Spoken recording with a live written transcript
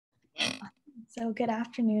So good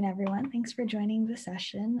afternoon, everyone. Thanks for joining the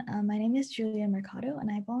session. My name is Julia Mercado, and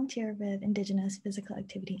I volunteer with Indigenous Physical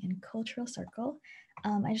Activity and Cultural Circle.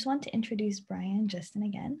 I just want to introduce Brian Justin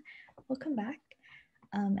again. Welcome back.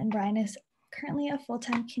 And Brian is currently a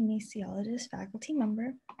full-time kinesiologist faculty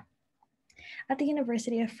member at the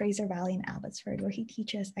University of Fraser Valley in Abbotsford, where he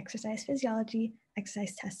teaches exercise physiology,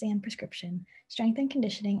 exercise testing and prescription, strength and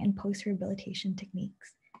conditioning, and post-rehabilitation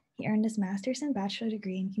techniques. He earned his master's and bachelor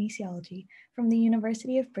degree in kinesiology from the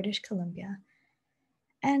University of British Columbia.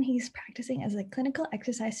 And he's practicing as a clinical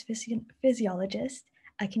exercise physiologist,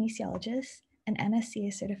 a kinesiologist, an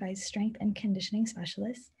NSCA certified strength and conditioning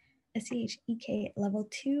specialist, a CHEK Level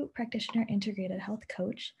 2 Practitioner Integrated Health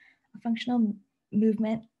Coach, a functional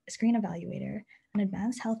movement screen evaluator, an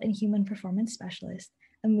advanced health and human performance specialist,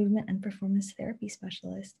 a movement and performance therapy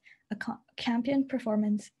specialist, a champion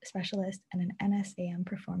performance specialist, and an NSAM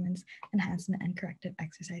performance enhancement and corrective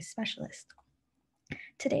exercise specialist.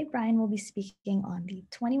 Today, Brian will be speaking on the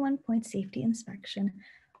 21-point safety inspection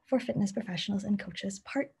for fitness professionals and coaches,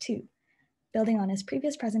 Part 2. Building on his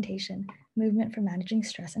previous presentation, Movement for Managing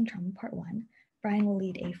Stress and Trauma, Part 1, Brian will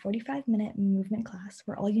lead a 45-minute movement class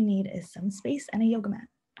where all you need is some space and a yoga mat.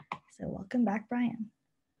 So welcome back, Brian.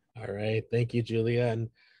 All right, thank you, Julia. And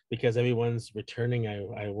because everyone's returning,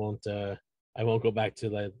 I won't go back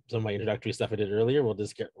to some of my introductory stuff I did earlier. We'll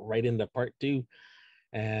just get right into Part 2.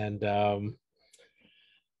 And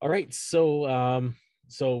all right, so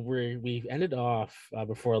we've ended off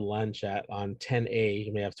before lunch on 10A.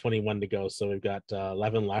 You may have 21 to go, so we've got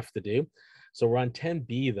 11 left to do. So we're on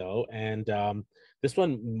 10B though, and this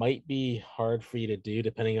one might be hard for you to do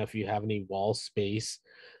depending on if you have any wall space.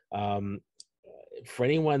 For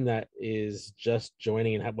anyone that is just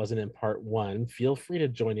joining and wasn't in Part 1, feel free to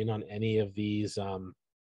join in on any of these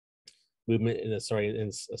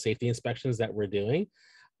safety inspections that we're doing.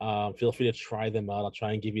 Feel free to try them out. I'll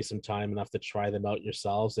try and give you some time enough to try them out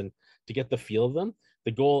yourselves and to get the feel of them.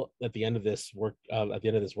 The goal at the end of this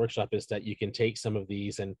workshop is that you can take some of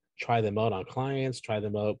these and try them out on clients, try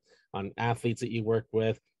them out on athletes that you work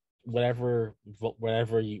with, wherever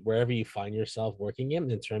you find yourself working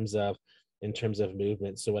in terms of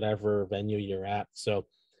movement. So whatever venue you're at. So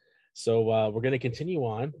we're going to continue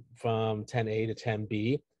on from 10A to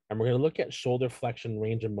 10B, and we're going to look at shoulder flexion,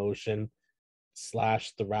 range of motion /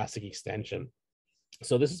 thoracic extension.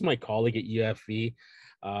 So this is my colleague at UFV,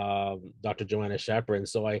 Dr. Joanna Shepard. And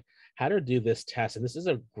so I had her do this test, and this is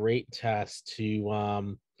a great test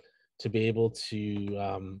to be able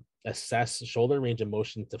to assess shoulder range of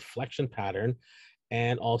motion to flexion pattern,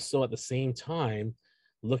 and also at the same time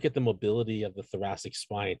look at the mobility of the thoracic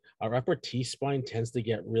spine. Our upper T-spine tends to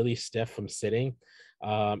get really stiff from sitting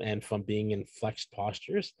and from being in flexed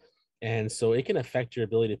postures. And so it can affect your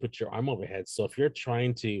ability to put your arm overhead. So if you're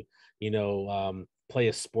trying to, play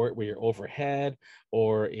a sport where you're overhead,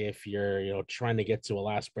 or if you're, trying to get to a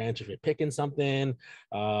last branch, if you're picking something,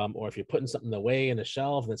 or if you're putting something away in a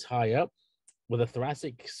shelf that's high up, with a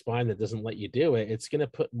thoracic spine that doesn't let you do it, it's going to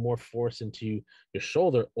put more force into your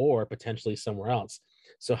shoulder or potentially somewhere else.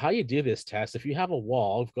 So how you do this test, if you have a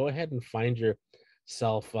wall, go ahead and find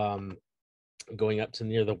yourself going up to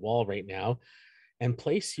near the wall right now, and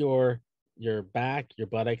place your back, your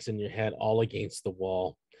buttocks, and your head all against the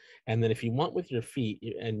wall. And then if you want with your feet,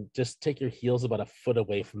 and just take your heels about a foot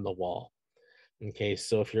away from the wall. Okay,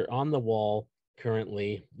 so if you're on the wall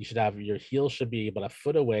currently, you should have your heels should be about a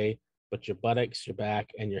foot away, but your buttocks, your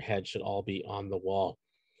back, and your head should all be on the wall.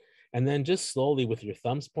 And then just slowly with your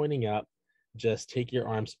thumbs pointing up, just take your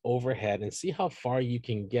arms overhead and see how far you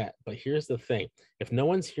can get. But here's the thing. If no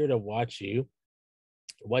one's here to watch you,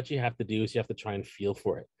 what you have to do is you have to try and feel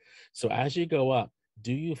for it. So as you go up,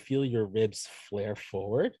 do you feel your ribs flare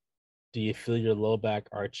forward? Do you feel your low back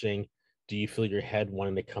arching? Do you feel your head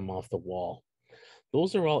wanting to come off the wall?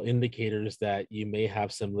 Those are all indicators that you may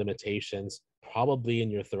have some limitations, probably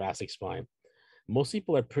in your thoracic spine. Most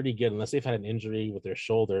people are pretty good, unless they've had an injury with their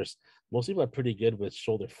shoulders, most people are pretty good with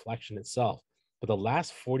shoulder flexion itself. But the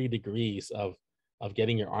last 40 degrees of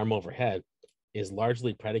getting your arm overhead is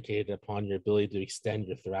largely predicated upon your ability to extend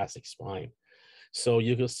your thoracic spine. So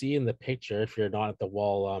you can see in the picture, if you're not at the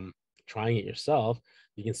wall trying it yourself,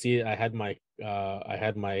 you can see I had my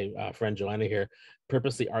friend Joanna here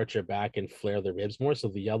purposely arch her back and flare the ribs more. So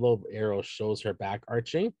the yellow arrow shows her back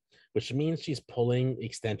arching, which means she's pulling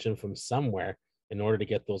extension from somewhere in order to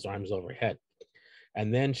get those arms overhead.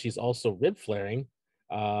 And then she's also rib flaring,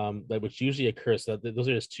 which usually occurs. So those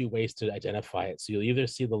are just two ways to identify it. So you'll either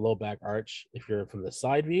see the low back arch if you're from the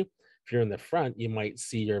side view. If you're in the front, you might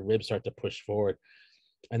see your ribs start to push forward.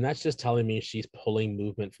 And that's just telling me she's pulling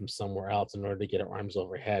movement from somewhere else in order to get her arms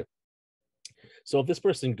overhead. So if this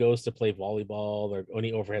person goes to play volleyball or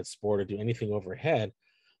any overhead sport or do anything overhead,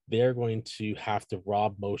 they're going to have to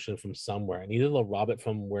rob motion from somewhere. And either they'll rob it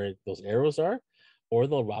from where those arrows are, or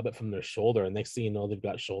they'll rob it from their shoulder. And next thing you know, they've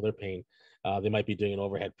got shoulder pain. They might be doing an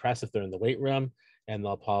overhead press if they're in the weight room, and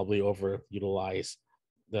they'll probably overutilize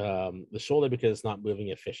the shoulder because it's not moving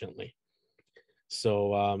efficiently.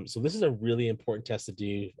 So this is a really important test to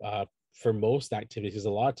do for most activities, because a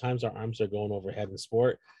lot of times our arms are going overhead in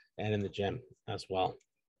sport and in the gym as well.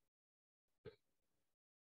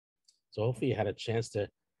 So hopefully you had a chance to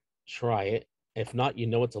try it. If not, you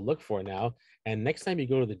know what to look for now. And next time you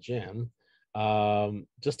go to the gym,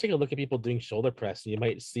 just take a look at people doing shoulder press. You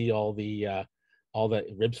might see all the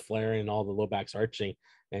ribs flaring and all the low backs arching,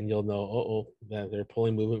 and you'll know, that they're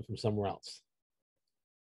pulling movement from somewhere else.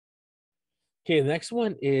 Okay, the next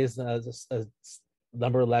one is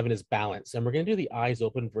number 11 is balance, and we're going to do the eyes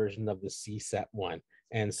open version of the CSEP one.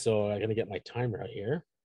 And so I'm going to get my timer out here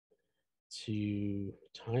to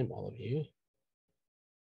time all of you.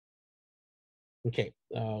 Okay,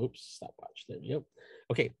 oops, stopwatch, there we go.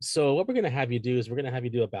 Okay, so what we're gonna have you do is we're gonna have you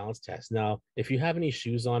do a balance test. Now, if you have any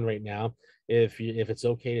shoes on right now, if it's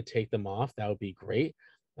okay to take them off, that would be great.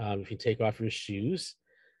 If you take off your shoes,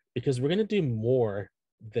 because we're gonna do more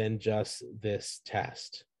than just this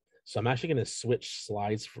test. So I'm actually gonna switch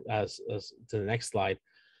slides as to the next slide.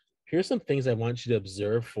 Here's some things I want you to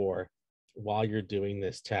observe for while you're doing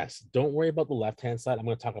this test. Don't worry about the left-hand side. I'm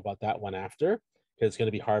gonna talk about that one after, because it's going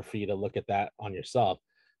to be hard for you to look at that on yourself.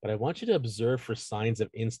 But I want you to observe for signs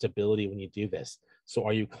of instability when you do this. So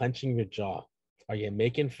are you clenching your jaw? Are you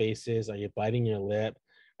making faces? Are you biting your lip?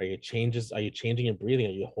 Are you changing your breathing?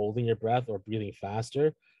 Are you holding your breath or breathing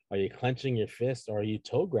faster? Are you clenching your fist, or are you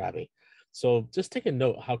toe grabbing? So just take a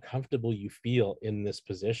note how comfortable you feel in this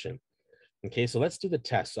position. Okay, so let's do the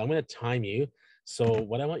test. So I'm going to time you. So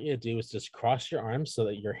what I want you to do is just cross your arms so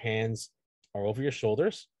that your hands are over your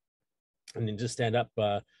shoulders. And then just stand up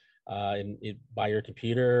by your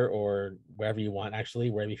computer or wherever you want, actually,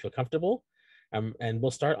 wherever you feel comfortable. And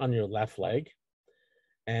we'll start on your left leg.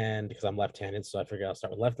 And because I'm left-handed, so I figure I'll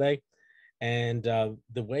start with left leg. And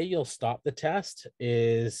the way you'll stop the test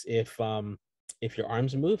is if your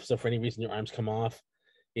arms move. So for any reason your arms come off,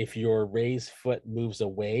 if your raised foot moves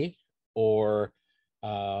away or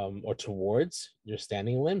towards your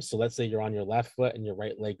standing limb. So let's say you're on your left foot and your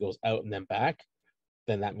right leg goes out and then back,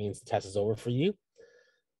 then that means the test is over for you.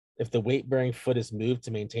 If the weight-bearing foot is moved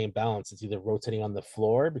to maintain balance, it's either rotating on the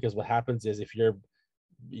floor, because what happens is if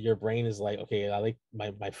your brain is like, okay, I like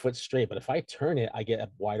my foot straight, but if I turn it, I get a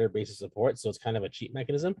wider base of support. So it's kind of a cheat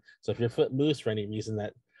mechanism. So if your foot moves for any reason,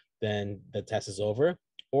 then the test is over.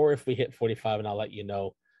 Or if we hit 45, and I'll let you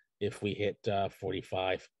know if we hit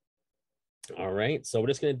 45. All right, so we're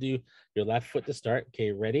just gonna do your left foot to start.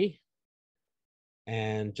 Okay, ready?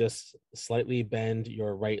 And just slightly bend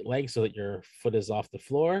your right leg so that your foot is off the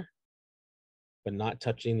floor, but not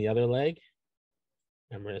touching the other leg.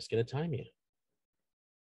 And we're just going to time you.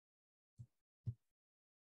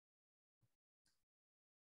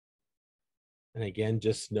 And again,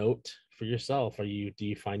 just note for yourself, do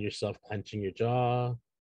you find yourself clenching your jaw? Do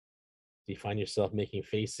you find yourself making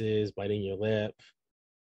faces, biting your lip?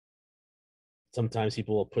 Sometimes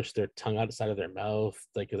people will push their tongue outside of their mouth,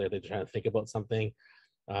 like they're trying to think about something.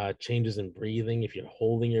 Changes in breathing, if you're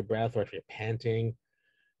holding your breath or if you're panting,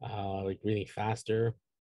 like breathing faster.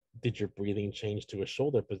 Did your breathing change to a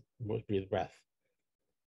shoulder breath?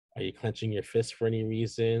 Are you clenching your fist for any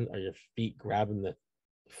reason? Are your feet grabbing the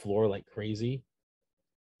floor like crazy?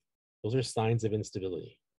 Those are signs of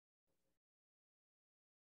instability.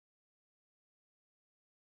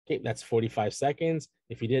 Okay, that's 45 seconds.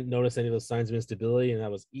 If you didn't notice any of those signs of instability and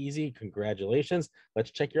that was easy, congratulations.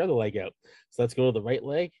 Let's check your other leg out. So let's go to the right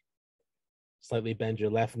leg. Slightly bend your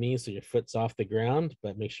left knee so your foot's off the ground,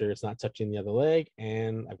 but make sure it's not touching the other leg.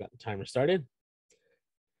 And I've got the timer started.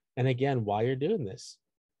 And again, while you're doing this,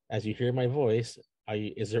 as you hear my voice,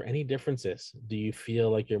 is there any differences? Do you feel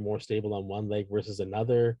like you're more stable on one leg versus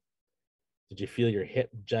another? Did you feel your hip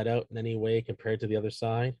jut out in any way compared to the other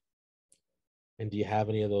side? And do you have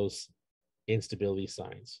any of those instability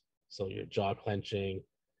signs? So your jaw clenching,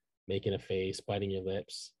 making a face, biting your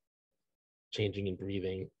lips, changing in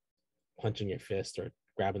breathing, clenching your fist, or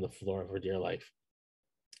grabbing the floor for dear life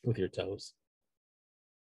with your toes.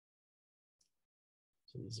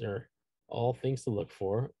 So these are all things to look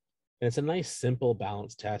for. And it's a nice, simple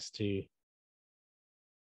balance test to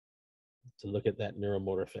look at that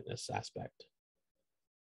neuromotor fitness aspect.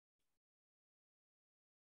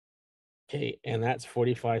 Okay, and that's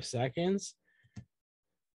 45 seconds.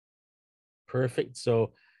 Perfect.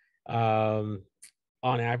 So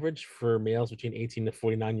On average, for males between 18 to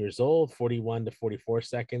 49 years old, 41 to 44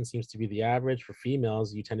 seconds seems to be the average. For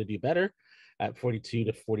females, you tend to do better at 42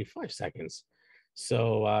 to 45 seconds.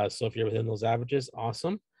 So if you're within those averages,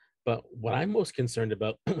 awesome. But what I'm most concerned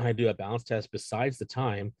about when I do a balance test, besides the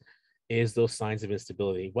time, is those signs of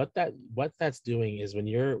instability. What that's doing is when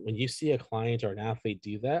you see a client or an athlete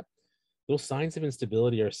do that, those signs of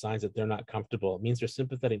instability are signs that they're not comfortable. It means their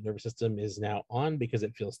sympathetic nervous system is now on because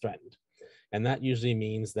it feels threatened. And that usually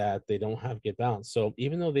means that they don't have good balance. So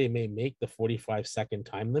even though they may make the 45-second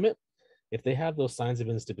time limit, if they have those signs of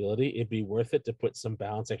instability, it'd be worth it to put some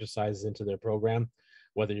balance exercises into their program,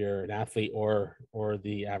 whether you're an athlete or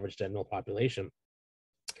the average general population.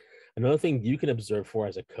 Another thing you can observe for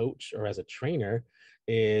as a coach or as a trainer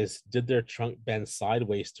is, did their trunk bend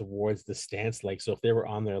sideways towards the stance leg? So if they were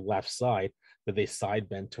on their left side, did they side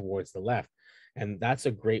bend towards the left? And that's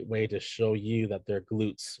a great way to show you that their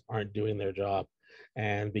glutes aren't doing their job.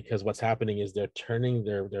 And because what's happening is they're turning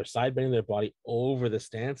they're side bending their body over the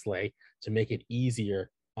stance leg to make it easier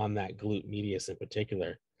on that glute medius in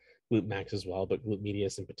particular, glute max as well, but glute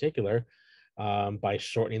medius in particular. By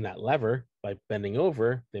shortening that lever, by bending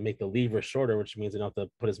over, they make the lever shorter, which means they don't have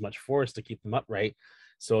to put as much force to keep them upright.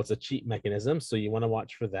 So it's a cheat mechanism. So you want to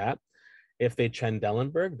watch for that. If they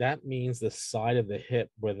Trendelenburg, that means the side of the hip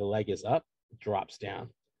where the leg is up drops down.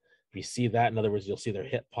 If you see that, in other words, you'll see their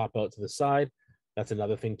hip pop out to the side. That's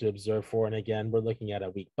another thing to observe for. And again, we're looking at a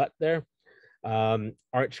weak butt there.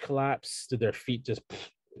 Arch collapse, did their feet just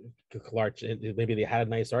arch? Maybe they had a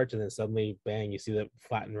nice arch and then suddenly, bang, you see them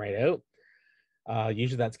flatten right out.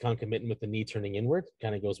 Usually that's concomitant with the knee turning inward,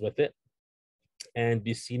 kind of goes with it. And do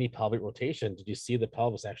you see any pelvic rotation? Did you see the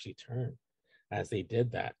pelvis actually turn as they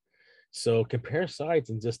did that? So compare sides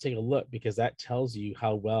and just take a look, because that tells you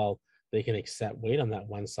how well they can accept weight on that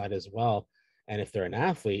one side as well. And if they're an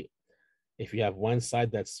athlete, if you have one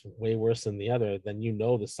side that's way worse than the other, then you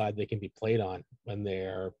know the side they can be played on when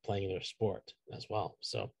they're playing their sport as well.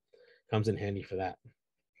 So comes in handy for that.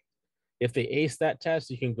 If they ace that test,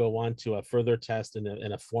 you can go on to a further test in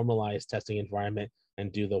a formalized testing environment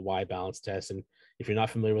and do the Y balance test. And if you're not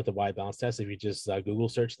familiar with the Y balance test, if you just Google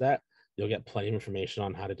search that, you'll get plenty of information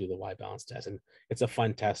on how to do the Y balance test. And it's a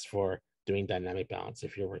fun test for doing dynamic balance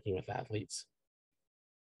if you're working with athletes.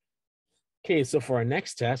 Okay, so for our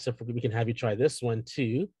next test, if we can have you try this one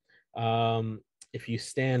too. If you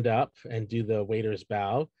stand up and do the waiter's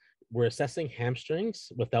bow, we're assessing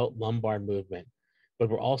hamstrings without lumbar movement, but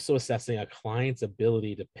we're also assessing a client's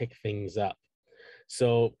ability to pick things up.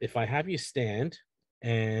 So if I have you stand,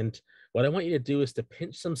 and what I want you to do is to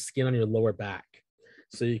pinch some skin on your lower back.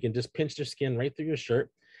 So you can just pinch your skin right through your shirt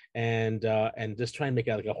and just try and make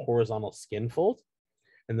it like a horizontal skin fold.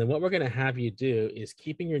 And then what we're going to have you do is,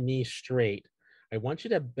 keeping your knees straight, I want you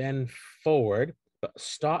to bend forward, but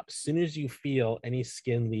stop as soon as you feel any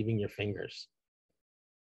skin leaving your fingers.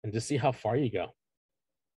 And just see how far you go.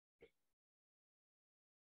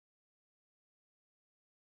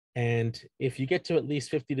 And if you get to at least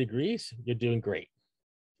 50 degrees, you're doing great.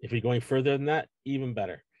 If you're going further than that, even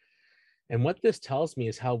better. And what this tells me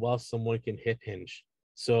is how well someone can hip hinge.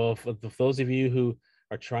 So for those of you who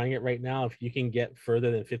are trying it right now, if you can get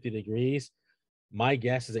further than 50 degrees, my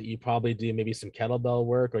guess is that you probably do maybe some kettlebell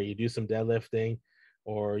work, or you do some deadlifting,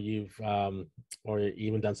 or you've or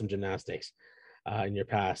even done some gymnastics in your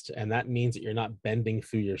past. And that means that you're not bending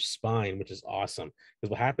through your spine, which is awesome.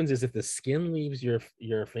 Because what happens is, if the skin leaves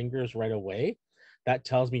your fingers right away, that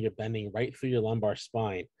tells me you're bending right through your lumbar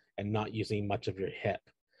spine and not using much of your hip.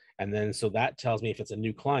 And then, so that tells me, if it's a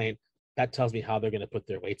new client, that tells me how they're going to put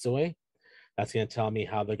their weights away. That's going to tell me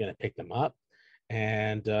how they're going to pick them up.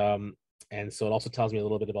 And so it also tells me a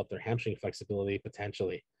little bit about their hamstring flexibility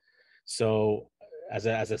potentially. So as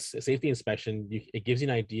a safety inspection, it gives you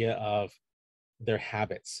an idea of their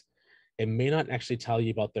habits. It may not actually tell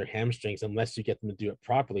you about their hamstrings unless you get them to do it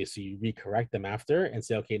properly. So you recorrect them after and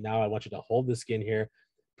say, okay, now I want you to hold the skin here,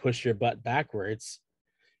 push your butt backwards.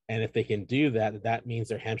 And if they can do that, that means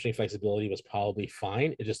their hamstring flexibility was probably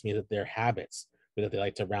fine. It just means that their habits, that they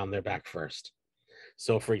like to round their back first.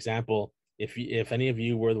 So for example, if any of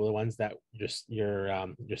you were the ones that your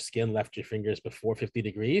skin left your fingers before 50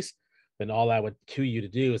 degrees, then all I would cue you to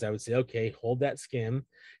do is I would say, okay, hold that skin.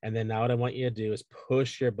 And then now what I want you to do is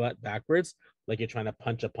push your butt backwards, like you're trying to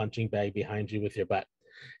punch a punching bag behind you with your butt.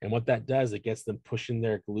 And what that does, it gets them pushing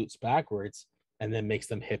their glutes backwards and then makes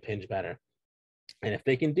them hip hinge better. And if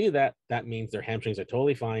they can do that, that means their hamstrings are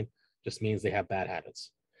totally fine, just means they have bad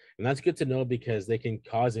habits. And that's good to know, because they can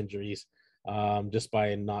cause injuries just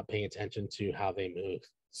by not paying attention to how they move.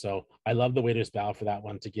 So I love the waiter's bow for that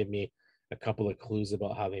one, to give me a couple of clues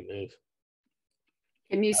about how they move.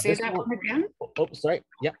 Can you say This that one, one again? oh, sorry.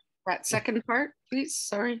 Yeah. That second part, please.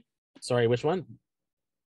 Sorry. Sorry, which one?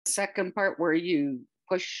 Second part where you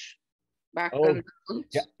push back on Oh, the glutes.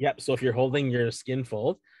 yeah, yeah. So if you're holding your skin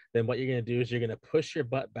fold, then what you're going to do is you're going to push your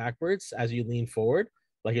butt backwards as you lean forward,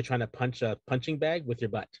 like you're trying to punch a punching bag with your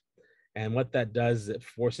butt. And what that does is it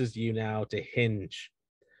forces you now to hinge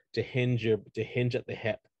at the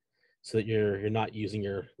hip, so that you're not using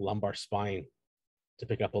your lumbar spine to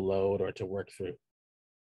pick up a load or to work through.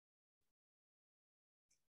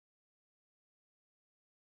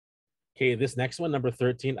 Okay, this next one, number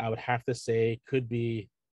 13, I would have to say could be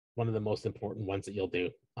one of the most important ones that you'll do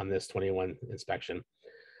on this 21 inspection,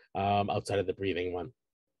 outside of the breathing one.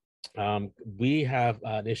 We have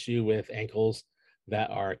an issue with ankles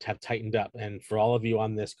that have tightened up. And for all of you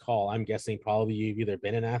on this call, I'm guessing probably you've either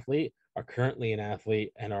been an athlete, are currently an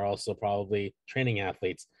athlete, and are also probably training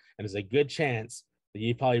athletes. And there's a good chance that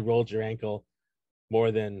you probably rolled your ankle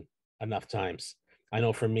more than enough times. I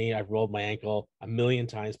know for me, I've rolled my ankle a million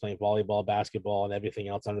times playing volleyball, basketball, and everything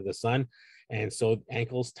else under the sun. And so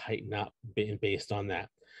ankles tighten up based on that.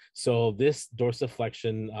 So this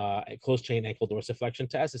dorsiflexion, closed chain ankle dorsiflexion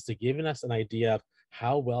test is to giving us an idea of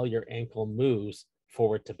how well your ankle moves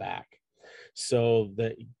forward to back. So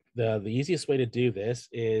the easiest way to do this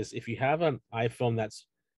is if you have an iPhone that's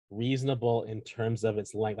reasonable in terms of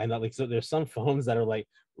its length. I know, like, so there's some phones that are like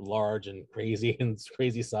large and crazy and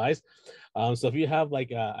crazy size. So if you have like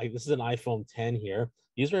this is an iPhone 10 here,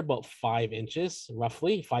 these are about 5 inches,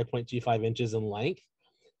 roughly 5.25 inches in length.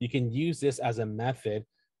 You can use this as a method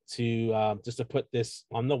to just to put this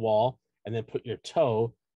on the wall and then put your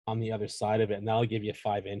toe on the other side of it, and that'll give you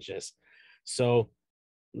 5 inches. So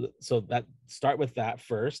that start with that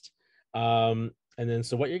first. And then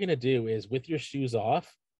so what you're going to do is with your shoes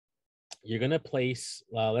off, you're going to place,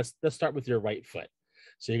 let's start with your right foot.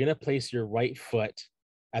 So you're going to place your right foot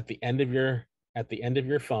at the end of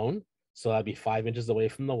your phone. So that'll be 5 inches away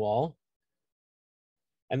from the wall.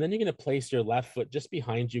 And then you're going to place your left foot just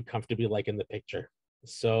behind you comfortably, like in the picture.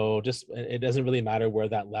 So just, it doesn't really matter where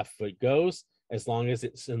that left foot goes, as long as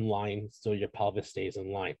it's in line, so your pelvis stays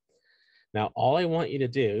in line. Now, all I want you to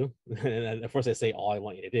do, and of course I say all I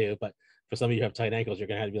want you to do, but for some of you who have tight ankles, you're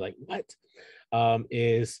going to have to be like, what?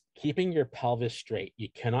 Is keeping your pelvis straight. You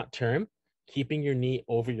cannot turn. Keeping your knee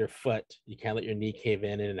over your foot. You can't let your knee cave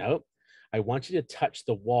in and out. I want you to touch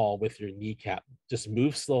the wall with your kneecap. Just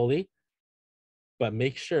move slowly, but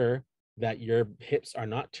make sure that your hips are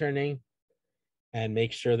not turning, and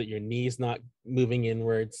make sure that your knee's not moving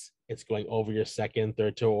inwards. It's going over your second,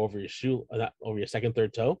 third toe, over your shoe, over your second,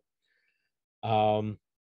 third toe. And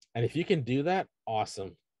if you can do that,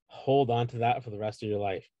 awesome. Hold on to that for the rest of your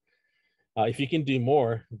life. If you can do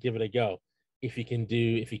more, give it a go. If you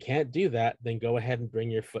can't do that, then go ahead and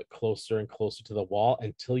bring your foot closer and closer to the wall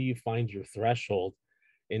until you find your threshold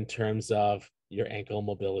in terms of your ankle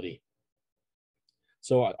mobility.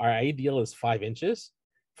 So our ideal is 5 inches.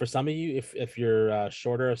 For some of you, if you're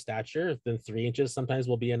shorter of stature, then 3 inches sometimes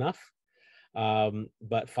will be enough.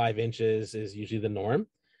 But 5 inches is usually the norm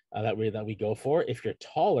that we go for. If you're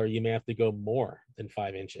taller, you may have to go more than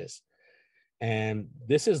 5 inches. And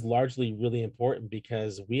this is largely really important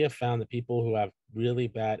because we have found that people who have really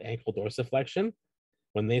bad ankle dorsiflexion,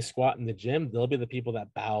 when they squat in the gym, they'll be the people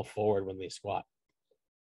that bow forward when they squat.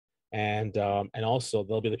 And also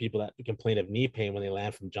they'll be the people that complain of knee pain when they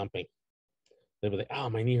land from jumping. They'll be like, oh,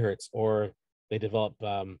 my knee hurts. Or they develop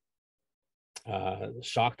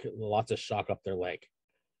shock, lots of shock up their leg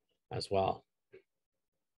as well.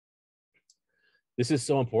 This is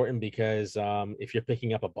so important because if you're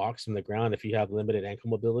picking up a box from the ground, if you have limited ankle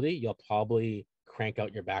mobility, you'll probably crank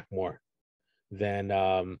out your back more than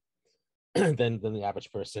than the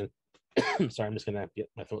average person. Sorry, I'm just gonna get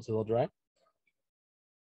my throat's a little dry.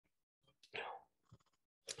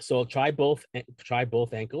 So try both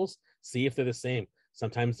ankles. See if they're the same.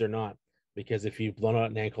 Sometimes they're not, because if you've blown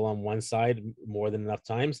out an ankle on one side more than enough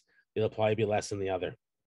times, it'll probably be less than the other.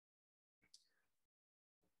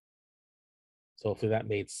 So hopefully that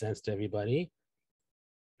made sense to everybody.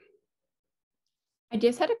 I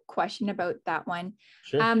just had a question about that one.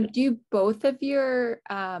 Sure. Do both of your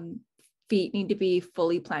feet need to be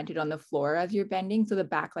fully planted on the floor as you're bending, so the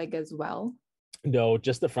back leg as well? No,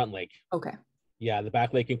 just the front leg. Okay. Yeah, the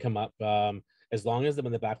back leg can come up as long as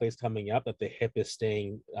when the back leg's coming up, that the hip is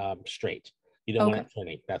staying straight. You don't want it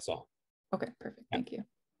turning. That's all. Okay, perfect. Yeah. Thank you.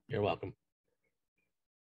 You're welcome.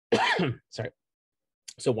 Sorry.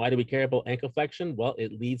 So why do we care about ankle flexion? Well,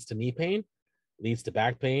 it leads to knee pain, leads to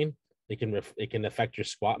back pain. It can affect your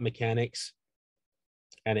squat mechanics,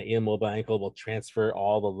 and an immobile ankle will transfer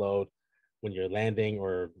all the load when you're landing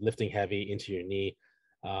or lifting heavy into your knee.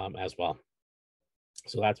 as well.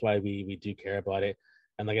 So that's why we do care about it.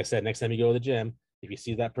 And like I said, next time you go to the gym, if you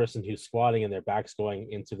see that person who's squatting and their back's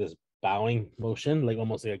going into this bowing motion, like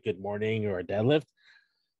almost like a good morning or a deadlift,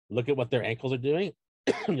 look at what their ankles are doing.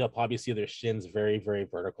 You'll probably see their shins very, very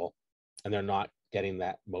vertical, and they're not getting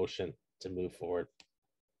that motion to move forward.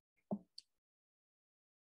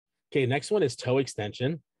 Okay, next one is toe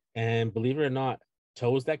extension. And believe it or not,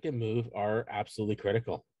 toes that can move are absolutely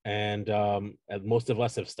critical. And most of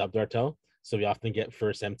us have stubbed our toe. So we often get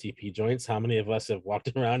first MTP joints. How many of us have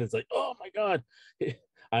walked around and it's like, oh my God.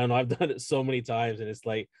 I don't know. I've done it so many times. And it's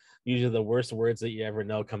like usually the worst words that you ever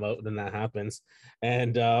know come out when that happens.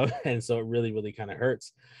 And so it really, really kind of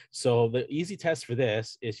hurts. So the easy test for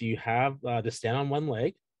this is you have to stand on one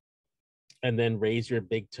leg and then raise your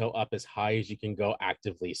big toe up as high as you can go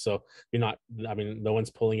actively. So you're not, I mean, no one's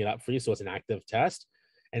pulling it up for you. So it's an active test.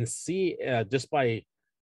 And see just by,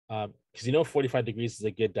 because 45 degrees is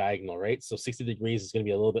a good diagonal, right? So 60 degrees is going to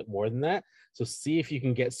be a little bit more than that. So see if you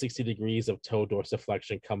can get 60 degrees of toe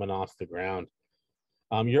dorsiflexion coming off the ground.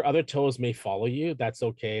 Your other toes may follow you. That's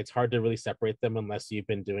okay. It's hard to really separate them unless you've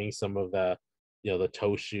been doing some of the, the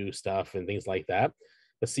toe shoe stuff and things like that.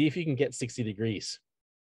 But see if you can get 60 degrees.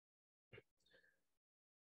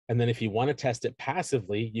 And then if you want to test it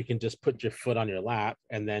passively, you can just put your foot on your lap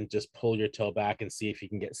and then just pull your toe back and see if you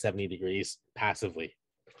can get 70 degrees passively.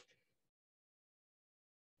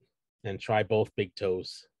 And try both big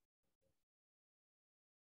toes.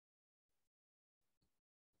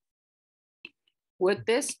 Would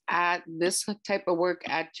this type of work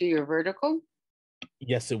add to your vertical?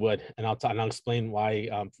 Yes, it would. And I'll explain why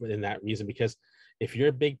in that reason, because if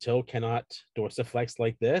your big toe cannot dorsiflex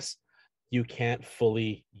like this, you can't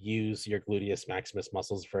fully use your gluteus maximus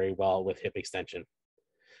muscles very well with hip extension.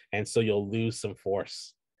 And so you'll lose some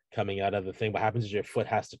force coming out of the thing. What happens is your foot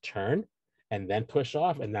has to turn and then push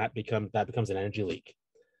off, and that becomes an energy leak.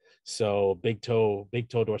 So big toe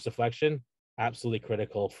dorsiflexion, absolutely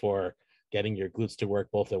critical for getting your glutes to work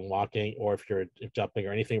both in walking or if you're jumping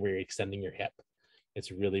or anything where you're extending your hip.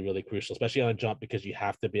 It's really, really crucial, especially on a jump, because you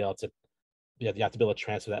have to be able to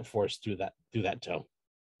transfer that force through that toe.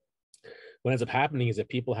 What ends up happening is if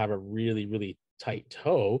people have a really, really tight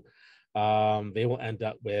toe, they will end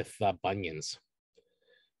up with bunions.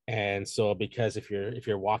 And so because if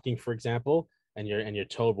you're walking, for example, and your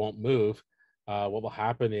toe won't move, what will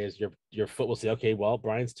happen is your foot will say, okay, well,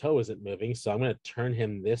 Brian's toe isn't moving, so I'm going to turn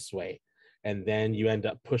him this way. And then you end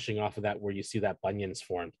up pushing off of that where you see that bunions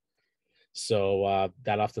formed. So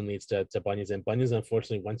that often leads to bunions. And bunions,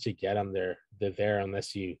 unfortunately, once you get them there, they're there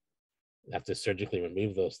unless you have to surgically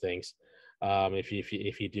remove those things. If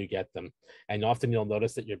you do get them. And often you'll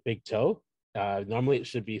notice that your big toe, normally it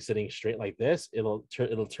should be sitting straight like this. It'll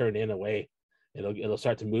turn in away. It'll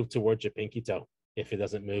start to move towards your pinky toe if it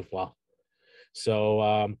doesn't move well. So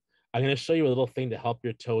I'm going to show you a little thing to help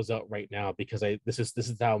your toes out right now, because this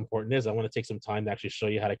is how important it is. I want to take some time to actually show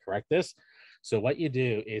you how to correct this. So what you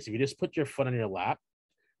do is if you just put your foot on your lap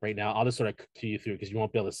right now, I'll just sort of cue you through because you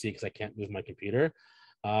won't be able to see because I can't move my computer.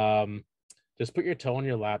 Just put your toe on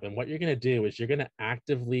your lap, and what you're going to do is you're going to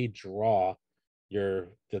actively draw the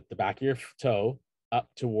back of your toe up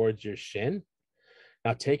towards your shin.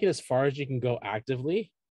 Now take it as far as you can go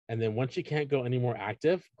actively, and then once you can't go any more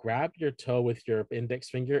active, grab your toe with your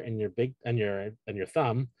index finger and your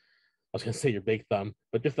thumb. I was going to say your big thumb,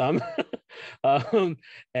 but your thumb,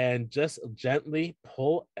 and just gently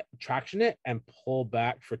traction it and pull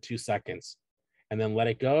back for 2 seconds, and then let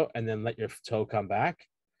it go, and then let your toe come back.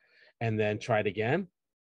 And then try it again,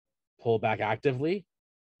 pull back actively,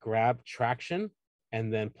 grab traction,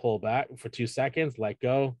 and then pull back for 2 seconds, let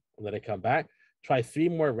go, let it come back. Try 3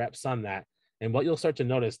 more reps on that. And what you'll start to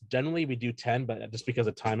notice, generally we do 10, but just because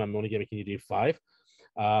of time, I'm only making you do 5.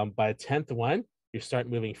 By the 10th one, you start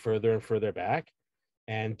moving further and further back.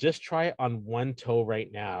 And just try it on one toe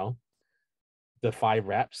right now, the 5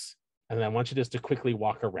 reps. And then I want you just to quickly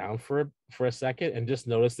walk around for a second and just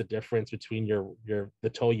notice the difference between the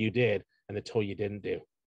toe you did and the toe you didn't do.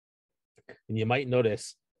 And you might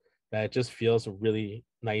notice that it just feels really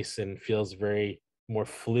nice and feels very more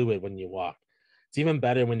fluid when you walk. It's even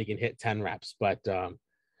better when you can hit 10 reps, but you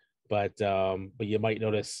might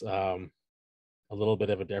notice a little bit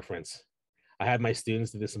of a difference. I had my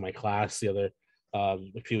students do this in my class a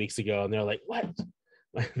few weeks ago, and they're like, "What?"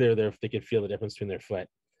 They could feel the difference between their foot.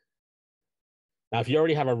 Now, if you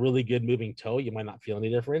already have a really good moving toe, you might not feel any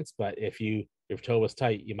difference. But if your toe was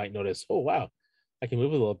tight, you might notice, oh, wow, I can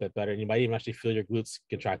move a little bit better. And you might even actually feel your glutes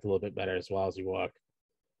contract a little bit better as well as you walk.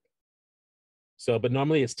 So, but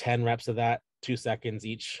normally it's 10 reps of that, 2 seconds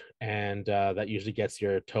each. And that usually gets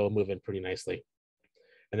your toe moving pretty nicely.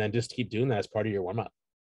 And then just keep doing that as part of your warm-up.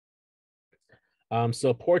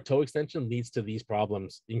 So poor toe extension leads to these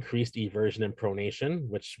problems: increased eversion and pronation,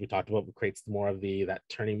 which we talked about, creates more of that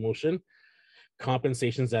turning motion,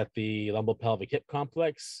 compensations at the lumbopelvic hip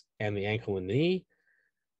complex and the ankle and knee,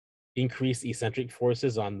 increased eccentric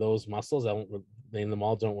forces on those muscles. I won't name them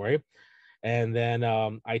all, don't worry. And then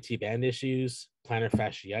IT band issues, plantar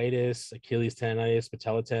fasciitis, Achilles tendonitis,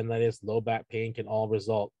 patella tendonitis, low back pain can all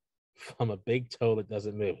result from a big toe that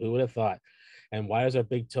doesn't move. Who would have thought? And why does our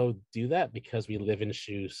big toe do that? Because we live in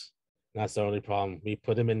shoes. That's the only problem. We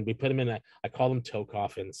put them in, I call them toe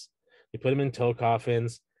coffins. We put them in toe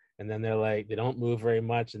coffins, and then they're like, they don't move very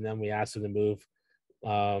much. And then we ask them to move.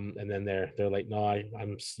 And then they're like, no,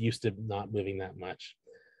 I'm used to not moving that much.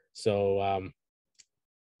 So,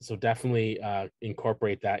 so definitely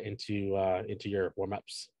incorporate that into your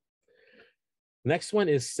warm-ups. Next one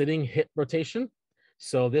is sitting hip rotation.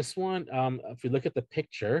 So this one, if we look at the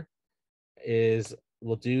picture,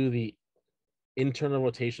 we'll do the internal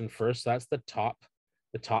rotation first. So that's the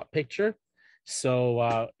top picture.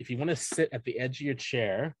 So if you want to sit at the edge of your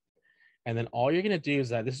chair, and then all you're going to do is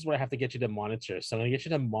this is what I have to get you to monitor. So I'm going to get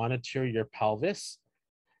you to monitor your pelvis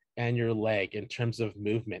and your leg in terms of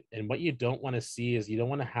movement. And what you don't want to see is you don't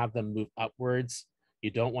want to have them move upwards.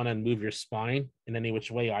 You don't want to move your spine in any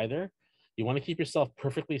which way either. You want to keep yourself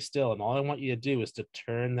perfectly still. And all I want you to do is to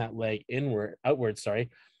turn that leg outward,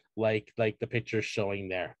 like the picture showing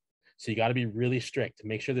there. So you got to be really strict to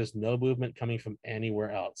make sure there's no movement coming from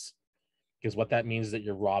anywhere else, because what that means is that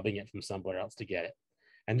you're robbing it from somewhere else to get it.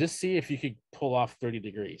 And just see if you could pull off 30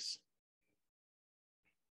 degrees.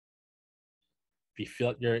 If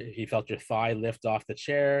you felt your thigh lift off the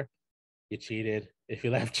chair, you cheated. If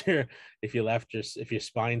your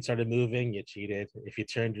spine started moving, you cheated. If you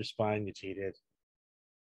turned your spine, you cheated.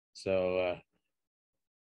 So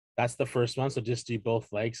that's the first one. So just do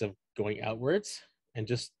both legs of going outwards and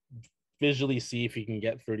just visually see if you can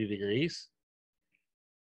get 30 degrees.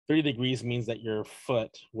 30 degrees means that your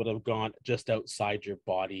foot would have gone just outside your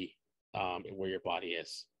body, where your body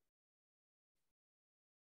is.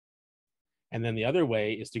 And then the other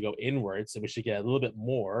way is to go inwards, so we should get a little bit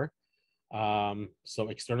more. So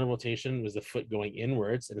external rotation was the foot going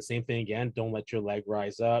inwards, and the same thing again, don't let your leg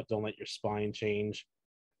rise up, don't let your spine change,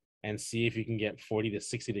 and see if you can get 40 to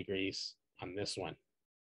 60 degrees on this one.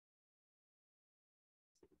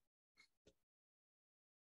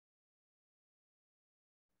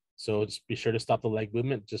 So just be sure to stop the leg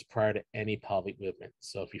movement just prior to any pelvic movement.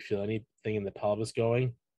 So if you feel anything in the pelvis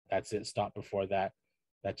going, that's it, stop before that.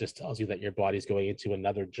 That just tells you that your body's going into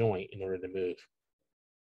another joint in order to move.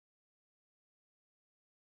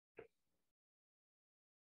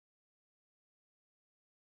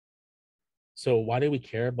 So why do we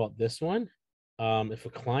care about this one? If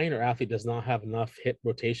a client or athlete does not have enough hip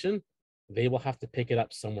rotation, they will have to pick it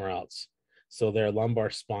up somewhere else. So their lumbar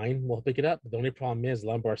spine will pick it up. But the only problem is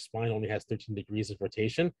lumbar spine only has 13 degrees of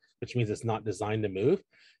rotation, which means it's not designed to move.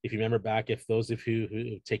 If you remember back, if those of you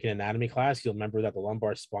who've taken anatomy class, you'll remember that the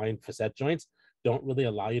lumbar spine facet joints don't really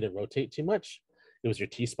allow you to rotate too much. It was your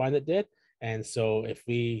T-spine that did. And so if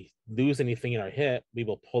we lose anything in our hip, we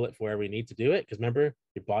will pull it for where we need to do it. Because remember,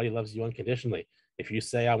 your body loves you unconditionally. If you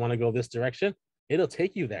say, I want to go this direction, it'll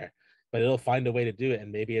take you there, but it'll find a way to do it.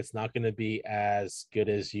 And maybe it's not going to be as good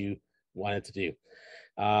as you wanted to do.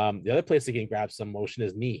 The other place that can grab some motion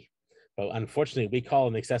is knee. But unfortunately, we call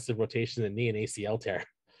an excessive rotation in the knee an ACL tear.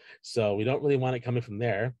 So we don't really want it coming from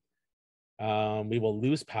there. We will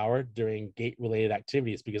lose power during gait-related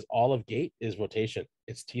activities because all of gait is rotation.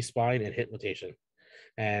 It's T-spine and hip rotation.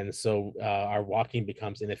 And so our walking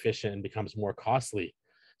becomes inefficient and becomes more costly.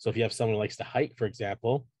 So if you have someone who likes to hike, for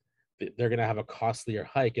example, they're going to have a costlier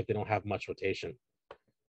hike if they don't have much rotation.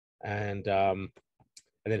 And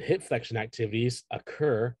then hip flexion activities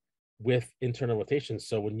occur with internal rotation.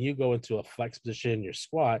 So when you go into a flex position in your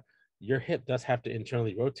squat, your hip does have to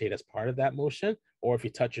internally rotate as part of that motion, or if you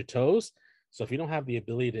touch your toes. So if you don't have the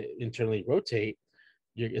ability to internally rotate,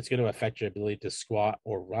 it's going to affect your ability to squat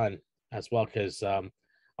or run as well, because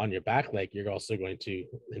on your back leg, you're also going to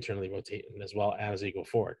internally rotate as well as you go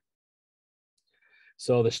forward.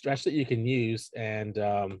 So the stretch that you can use and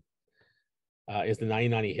is the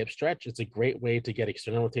 90-90 hip stretch. It's a great way to get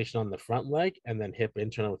external rotation on the front leg and then hip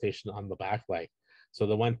internal rotation on the back leg. So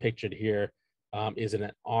the one pictured here is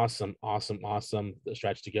an awesome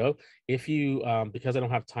stretch to go. If you, because I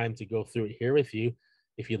don't have time to go through it here with you,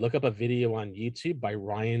 if you look up a video on YouTube by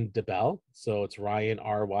Ryan DeBell, so it's Ryan,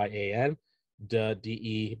 R-Y-A-N,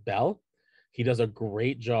 D-E Bell, he does a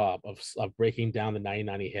great job of breaking down the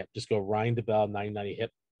 90-90 hip. Just go Ryan DeBell 90-90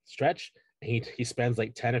 hip stretch, and he spends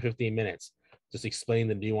like 10 or 15 minutes just explain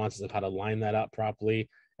the nuances of how to line that up properly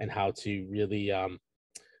and how to really,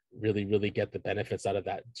 really get the benefits out of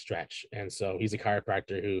that stretch. And so he's a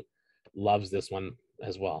chiropractor who loves this one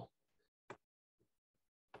as well.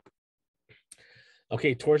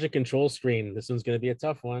 Okay, torsion control screen. This one's going to be a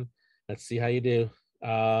tough one. Let's see how you do.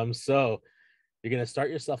 So you're going to start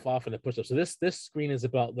yourself off in a push-up. So this screen is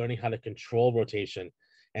about learning how to control rotation.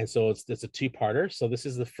 And so it's a two-parter. So this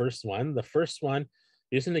is the first one. The first one,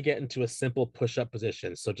 you're just going to get into a simple push-up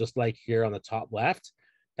position. So just like here on the top left,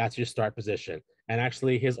 that's your start position. And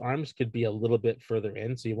actually his arms could be a little bit further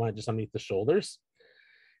in. So you want it just underneath the shoulders.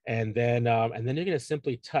 And then you're going to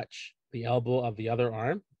simply touch the elbow of the other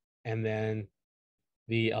arm and then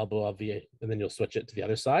the elbow of and then you'll switch it to the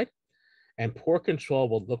other side. And poor control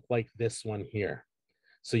will look like this one here.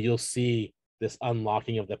 So you'll see this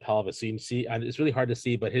unlocking of the pelvis. So you can see, and it's really hard to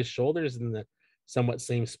see, but his shoulders in the somewhat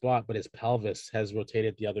same spot, but his pelvis has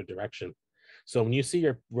rotated the other direction. So when you see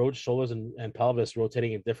your shoulders and pelvis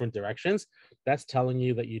rotating in different directions, that's telling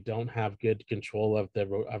you that you don't have good control of the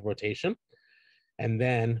rotation. And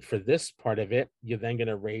then for this part of it, you're then going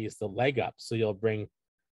to raise the leg up. So you'll bring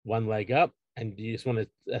one leg up and you just want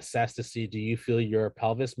to assess to see, do you feel your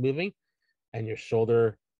pelvis moving and your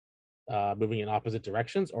shoulder moving in opposite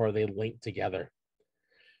directions, or are they linked together?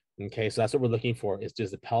 Okay, so that's what we're looking for, is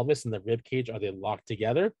does the pelvis and the rib cage, are they locked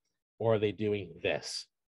together, or are they doing this?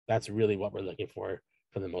 That's really what we're looking for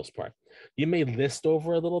the most part. You may list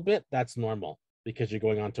over a little bit, that's normal because you're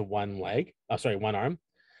going on to one arm.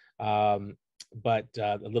 But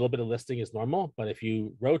a little bit of listing is normal, but if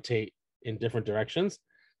you rotate in different directions,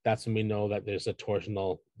 that's when we know that there's a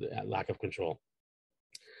torsional lack of control.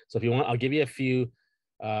 So if you want, I'll give you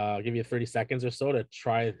 30 seconds or so to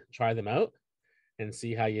try them out and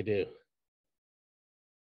see how you do.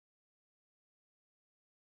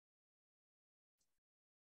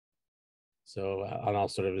 So and I'll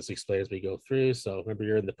sort of just explain as we go through. So remember,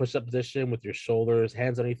 you're in the push-up position with your shoulders,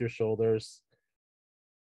 hands underneath your shoulders.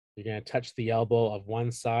 You're going to touch the elbow of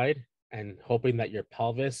one side and hoping that your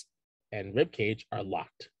pelvis and rib cage are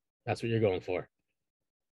locked. That's what you're going for.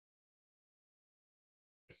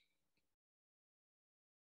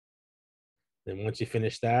 Then once you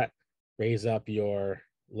finish that, raise up your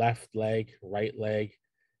left leg, right leg,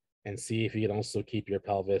 and see if you can also keep your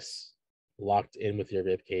pelvis locked in with your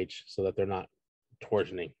rib cage so that they're not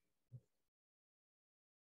torsioning.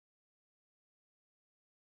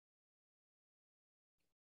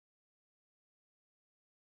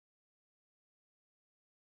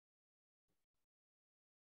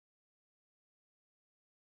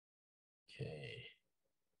 Okay.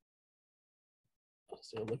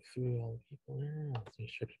 So look through all the people here. Let's make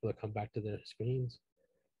sure people come back to their screens.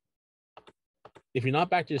 If you're not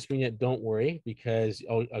back to your screen yet, don't worry, because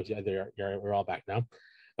we're all back now.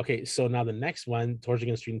 Okay, so now the next one, torsion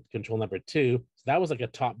constraint control number 2. So that was like a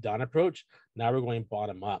top-down approach. Now we're going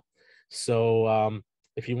bottom up. So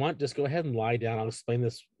if you want, just go ahead and lie down. I'll explain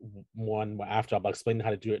this one after. I'll explain how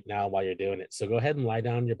to do it now while you're doing it. So go ahead and lie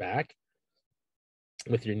down on your back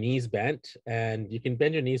with your knees bent, and you can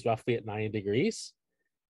bend your knees roughly at 90 degrees.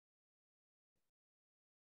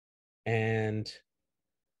 And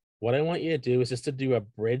what I want you to do is just to do a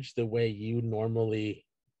bridge the way you normally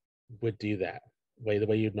would do that, the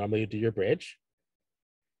way you'd normally do your bridge.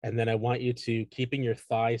 And then I want you to, keeping your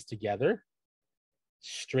thighs together,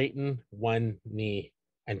 straighten one knee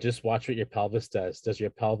and just watch what your pelvis does. Does your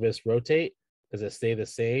pelvis rotate? Does it stay the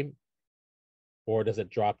same? Or does it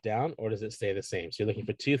drop down? Or does it stay the same? So you're looking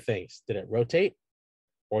for two things. Did it rotate?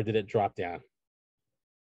 Or did it drop down?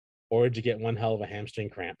 Or did you get one hell of a hamstring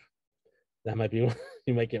cramp? That might be,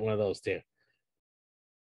 you might get one of those too.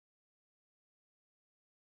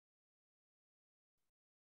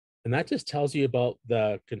 And that just tells you about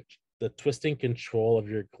the twisting control of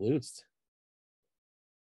your glutes.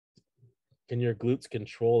 Can your glutes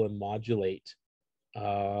control and modulate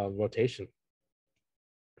rotation?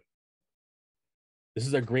 This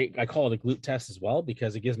is a great, I call it a glute test as well,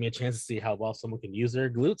 because it gives me a chance to see how well someone can use their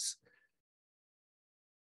glutes,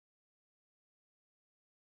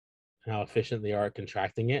 how efficient they are at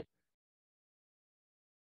contracting it.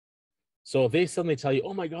 So if they suddenly tell you,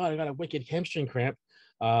 oh my God, I got a wicked hamstring cramp,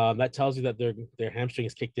 that tells you that their hamstring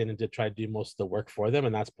is kicked in and to try to do most of the work for them.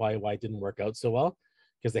 And that's probably why it didn't work out so well,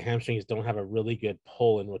 because the hamstrings don't have a really good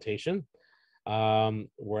pull in rotation,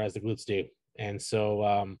 whereas the glutes do. And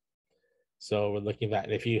so, so we're looking at that.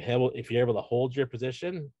 And if you're able to hold your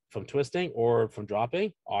position from twisting or from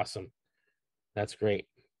dropping, awesome. That's great.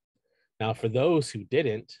 Now, for those who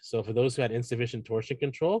didn't, so for those who had insufficient torsion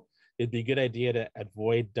control, it'd be a good idea to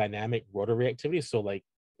avoid dynamic rotary activities. So like,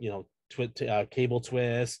 you know, cable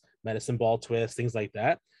twists, medicine ball twists, things like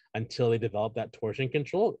that, until they develop that torsion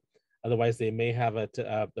control. Otherwise, they may have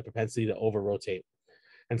the propensity to over-rotate.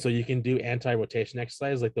 And so you can do anti-rotation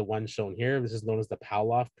exercise like the one shown here. This is known as the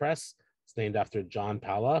Pavlov press. It's named after John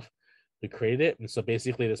Pavlov, who created it. And so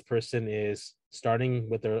basically this person is starting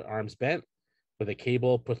with their arms bent with a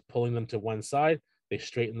cable, pulling them to one side. They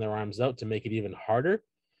straighten their arms out to make it even harder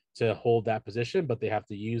to hold that position, but they have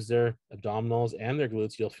to use their abdominals and their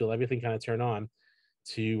glutes. You'll feel everything kind of turn on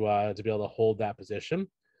to be able to hold that position.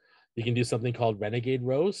 You can do something called renegade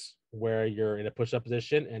rows, where you're in a push-up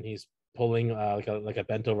position and he's pulling like a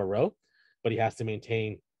bent over row, but he has to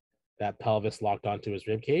maintain that pelvis locked onto his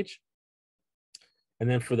rib cage. And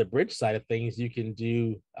then for the bridge side of things, you can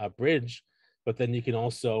do a bridge, but then you can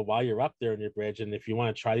also, while you're up there in your bridge, and if you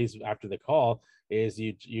want to try these after the call, is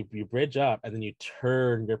you bridge up and then you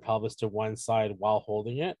turn your pelvis to one side while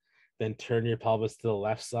holding it, then turn your pelvis to the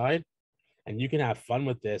left side. And you can have fun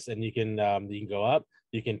with this, and you can go up,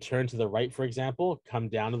 you can turn to the right, for example, come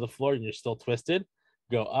down to the floor and you're still twisted,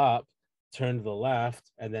 go up, turn to the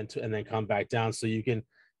left, and then come back down. So you can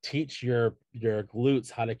teach your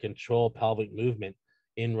glutes how to control pelvic movement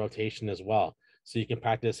in rotation as well. So you can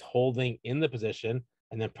practice holding in the position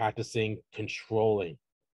and then practicing controlling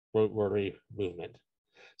rotary movement.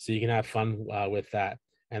 So you can have fun with that.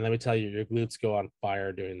 And let me tell you, your glutes go on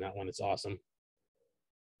fire doing that one. It's awesome.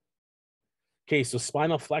 Okay, so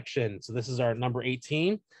spinal flexion. So this is our number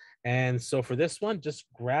 18. And so for this one, just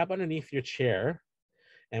grab underneath your chair.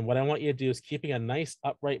 And what I want you to do is, keeping a nice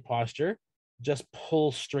upright posture, just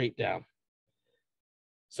pull straight down.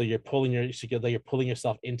 So you're pulling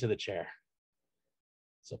yourself into the chair.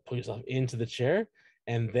 So pull yourself into the chair.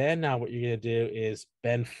 And then now what you're going to do is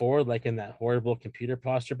bend forward, like in that horrible computer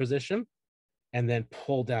posture position, and then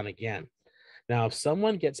pull down again. Now, if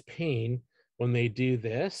someone gets pain when they do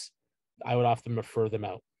this, I would often refer them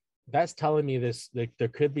out. That's telling me this, like, there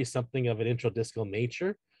could be something of an intradiscal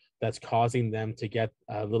nature that's causing them to get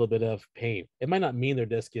a little bit of pain. It might not mean their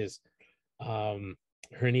disc is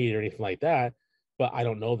herniated or anything like that, but I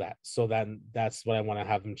don't know that. So then that's what I want to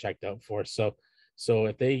have them checked out for. So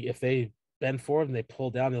if they bend forward and they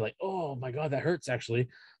pull down, they're like, oh my God, that hurts actually.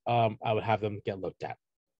 I would have them get looked at.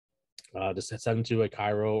 Just send them to a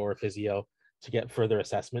chiro or a physio to get further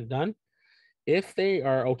assessment done. If they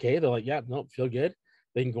are okay, they're like, yeah, no, feel good,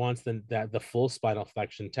 they can go on to the full spinal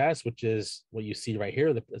flexion test, which is what you see right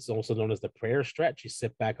here. It's also known as the prayer stretch. You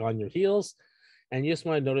sit back on your heels and you just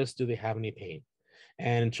want to notice, do they have any pain?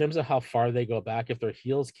 And in terms of how far they go back, if their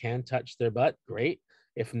heels can touch their butt, great.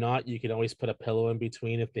 If not, you can always put a pillow in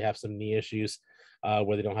between if they have some knee issues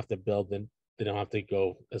where they don't have to they don't have to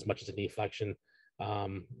go as much as a knee flexion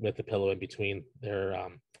with the pillow in between their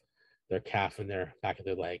calf and their back of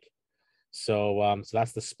their leg. So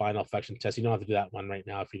that's the spinal flexion test. You don't have to do that one right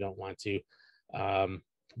now if you don't want to,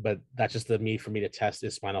 but that's just for me to test,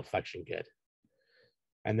 is spinal flexion good?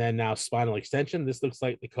 And then now spinal extension. This looks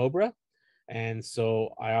like the cobra. And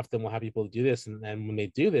so I often will have people do this. And then when they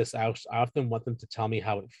do this, I often want them to tell me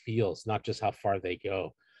how it feels, not just how far they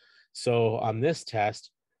go. So on this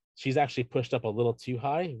test, she's actually pushed up a little too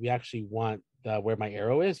high. We actually want where my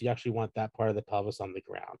arrow is, you actually want that part of the pelvis on the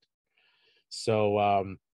ground.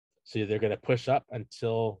 So they're going to push up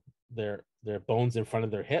until their bones in front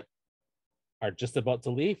of their hip are just about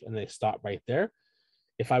to leave, and they stop right there.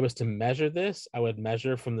 If I was to measure this, I would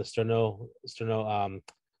measure from the sternal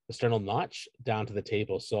notch down to the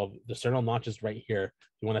table. So the sternal notch is right here.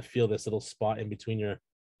 You want to feel this little spot in between your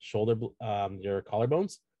shoulder, your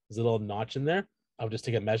collarbones. There's a little notch in there. I would just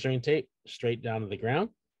take a measuring tape straight down to the ground.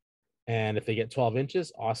 And if they get 12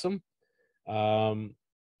 inches, awesome.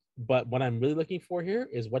 But what I'm really looking for here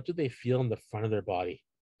is, what do they feel in the front of their body?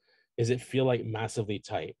 Does it feel like massively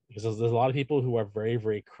tight? Because there's a lot of people who are very,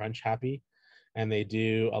 very crunch happy, and they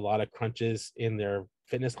do a lot of crunches in their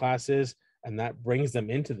fitness classes, and that brings them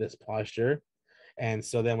into this posture. And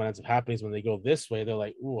so then what ends up happening is when they go this way, they're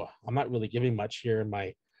like, ooh, I'm not really giving much here in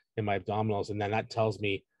my abdominals. And then that tells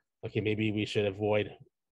me, okay, maybe we should avoid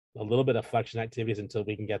a little bit of flexion activities until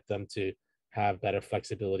we can get them to have better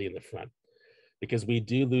flexibility in the front. Because we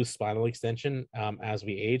do lose spinal extension as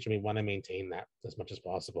we age, and we want to maintain that as much as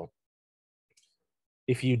possible.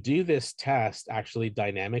 If you do this test actually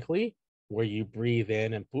dynamically, where you breathe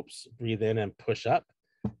in and push up,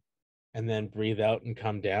 and then breathe out and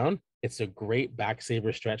come down, it's a great back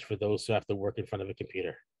saver stretch for those who have to work in front of a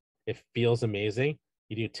computer. It feels amazing.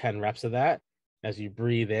 You do 10 reps of that. As you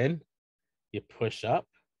breathe in, you push up.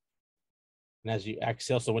 And as you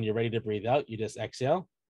exhale, so when you're ready to breathe out, you just exhale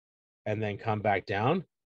and then come back down.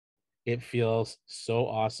 It feels so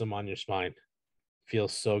awesome on your spine.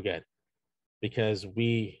 Feels so good. because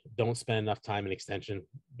we don't spend enough time in extension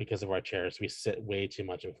because of our chairs. We sit way too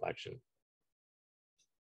much in flexion.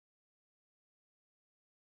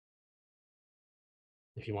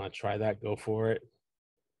 If you want to try that, go for it.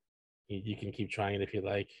 You can keep trying it if you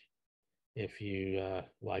like. If you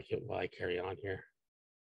like it, while I carry on here.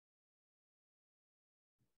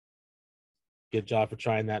 Good job for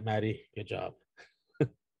trying that, Maddie. Good job.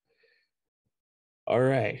 All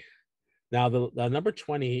right. Now the number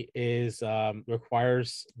 20 is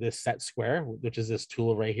requires this set square, which is this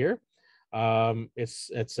tool right here.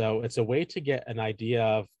 It's a way to get an idea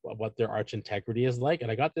of what their arch integrity is like. And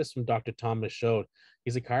I got this from Dr. Tom Michaud.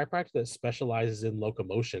 He's a chiropractor that specializes in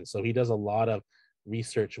locomotion. So he does a lot of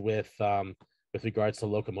research with regards to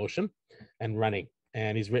locomotion and running.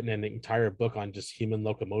 And he's written an entire book on just human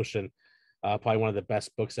locomotion. Probably one of the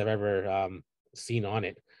best books I've ever seen on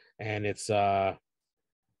it. And it's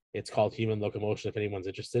called Human Locomotion, if anyone's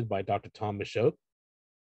interested, by Dr. Tom Michaud.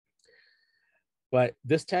 But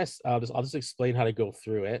this test, I'll just explain how to go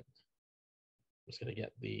through it. I'm just gonna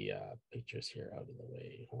get the pictures here out of the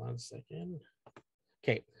way. Hold on a second.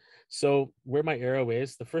 Okay, so where my arrow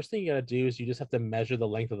is, the first thing you gotta do is you just have to measure the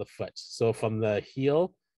length of the foot. So from the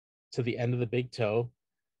heel to the end of the big toe,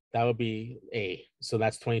 that would be A. So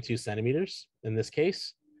that's 22 centimeters in this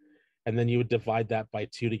case. And then you would divide that by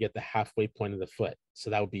 2 to get the halfway point of the foot. So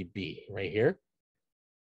that would be B right here.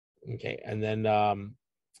 Okay, and then once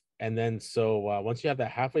you have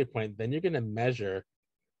that halfway point, then you're going to measure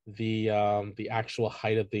the actual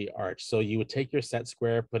height of the arch. So you would take your set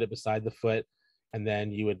square, put it beside the foot, and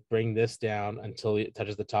then you would bring this down until it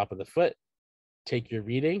touches the top of the foot. Take your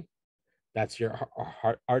reading. That's your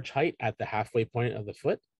arch height at the halfway point of the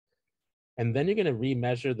foot. And then you're going to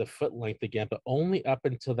remeasure the foot length again, but only up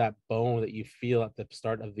until that bone that you feel at the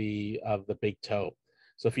start of the big toe.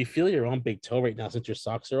 So if you feel your own big toe right now, since your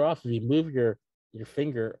socks are off, if you move your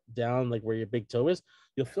finger down like where your big toe is,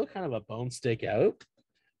 you'll feel kind of a bone stick out.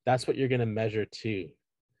 That's what you're going to measure to.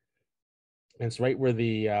 And it's right where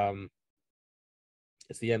the where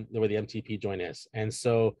the MTP joint is. And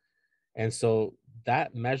so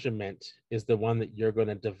that measurement is the one that you're going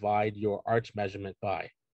to divide your arch measurement by.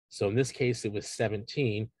 So in this case, it was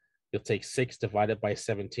 17. You'll take 6 divided by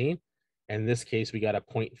 17. And in this case, we got a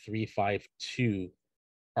 0.352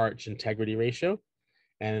 arch integrity ratio.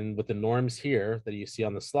 And with the norms here that you see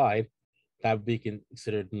on the slide, that would be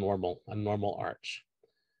considered normal, a normal arch.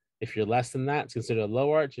 If you're less than that, it's considered a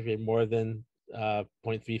low arch. If you're more than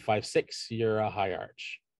 0.356, you're a high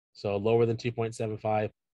arch. So lower than 2.75,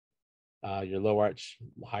 your low arch.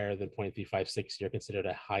 Higher than 0.356, you're considered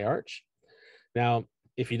a high arch. Now,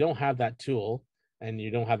 if you don't have that tool and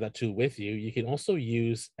you don't have that tool with you, you can also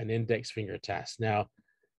use an index finger test. Now,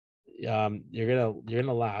 you're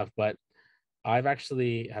gonna laugh, but I've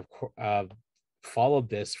actually followed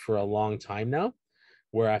this for a long time now,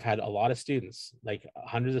 where I've had a lot of students, like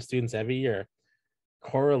hundreds of students every year,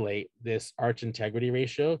 correlate this arch integrity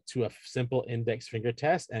ratio to a simple index finger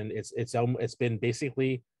test, and it's been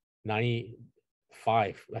basically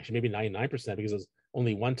 95, actually maybe 99%, because there's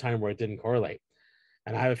only one time where it didn't correlate.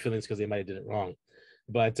 And I have a feeling it's because they might have did it wrong.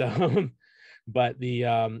 But an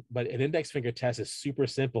index finger test is super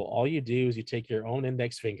simple. All you do is you take your own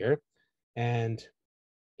index finger, and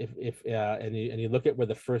you look at where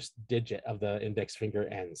the first digit of the index finger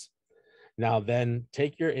ends. Now then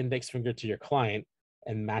take your index finger to your client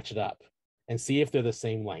and match it up and see if they're the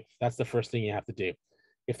same length. That's the first thing you have to do.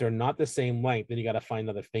 If they're not the same length, then you got to find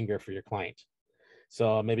another finger for your client.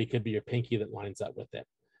 So maybe it could be your pinky that lines up with it.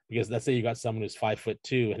 Because let's say you got someone who's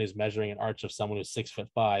 5'2" and who's measuring an arch of someone who's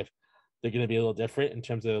 6'5", they're going to be a little different in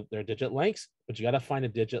terms of their digit lengths, but you got to find a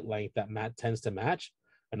digit length that tends to match.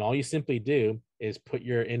 And all you simply do is put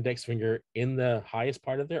your index finger in the highest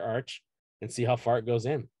part of their arch and see how far it goes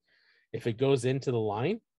in. If it goes into the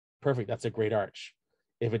line, perfect, that's a great arch.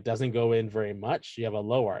 If it doesn't go in very much, you have a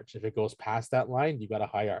low arch. If it goes past that line, you got a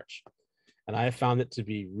high arch. And I have found it to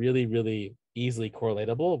be really, really easily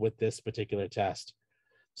correlatable with this particular test.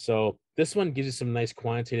 So this one gives you some nice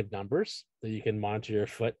quantitative numbers that you can monitor your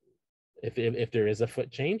foot if there is a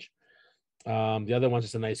foot change. The other one's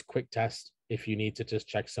just a nice quick test if you need to just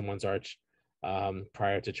check someone's arch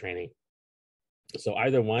prior to training. So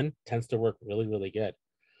either one tends to work really, really good.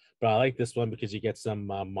 But I like this one because you get some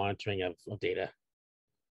monitoring of data.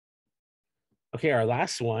 Okay, our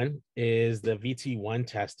last one is the VT1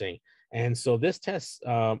 testing. And so this test,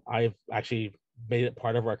 I've actually made it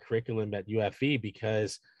part of our curriculum at UFE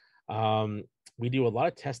because we do a lot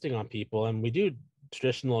of testing on people, and we do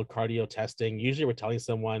traditional cardio testing. Usually we're telling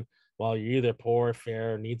someone, well, you're either poor,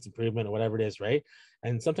 fair, needs improvement, or whatever it is, right?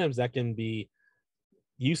 And sometimes that can be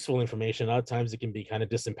useful information. A lot of times it can be kind of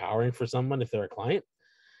disempowering for someone if they're a client.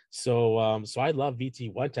 So, so I love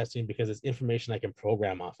VT1 testing because it's information I can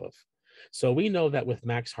program off of. So we know that with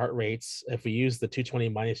max heart rates, if we use the 220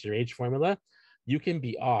 minus your age formula, you can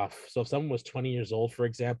be off. So if someone was 20 years old, for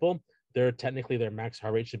example, technically their max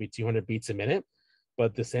heart rate should be 200 beats a minute,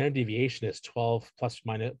 but the standard deviation is 12 plus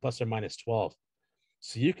or minus 12.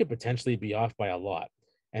 So you could potentially be off by a lot.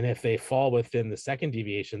 And if they fall within the second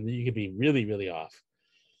deviation, you could be really, really off.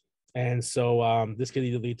 And so this could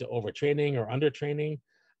either lead to overtraining or undertraining.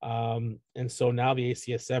 And so now the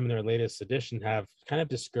ACSM in their latest edition have kind of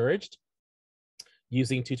discouraged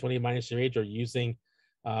using 220 minus your age or using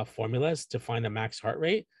formulas to find a max heart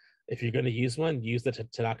rate. If you're going to use one, use the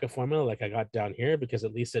Tanaka formula like I got down here, because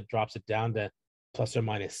at least it drops it down to plus or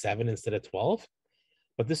minus 7 instead of 12.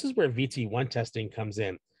 But this is where VT1 testing comes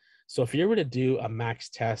in. So if you were to do a max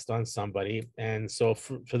test on somebody, and so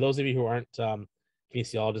for those of you who aren't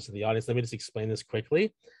kinesiologists in the audience, let me just explain this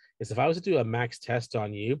quickly, is if I was to do a max test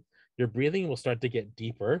on you, your breathing will start to get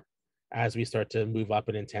deeper as we start to move up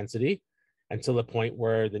in intensity until the point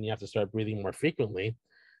where then you have to start breathing more frequently.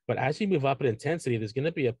 But as you move up in intensity, there's going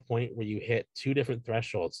to be a point where you hit two different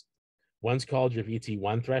thresholds. One's called your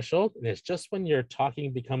VT1 threshold, and it's just when your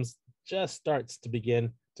talking starts to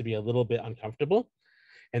begin to be a little bit uncomfortable.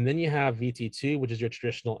 And then you have VT2, which is your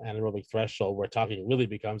traditional anaerobic threshold, where talking really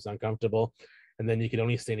becomes uncomfortable. And then you can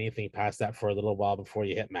only say anything past that for a little while before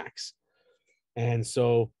you hit max. And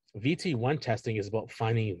so VT1 testing is about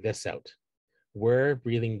finding this out, where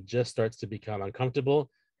breathing just starts to become uncomfortable.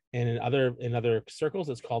 And in other circles,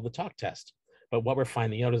 it's called the talk test. But what we're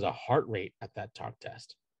finding out is a heart rate at that talk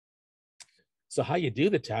test. So how you do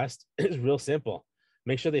the test is real simple.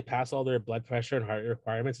 Make sure they pass all their blood pressure and heart rate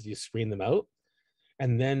requirements as you screen them out.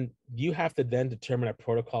 And then you have to then determine a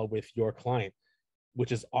protocol with your client,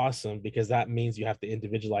 which is awesome because that means you have to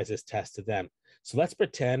individualize this test to them. So let's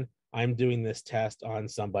pretend I'm doing this test on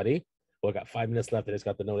somebody. Well, I got 5 minutes left. I just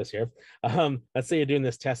got the notice here. Let's say you're doing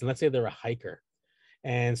this test, and let's say they're a hiker.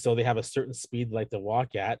 And so they have a certain speed they like to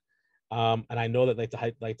walk at. And I know that they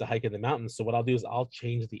like to hike in the mountains. So what I'll do is I'll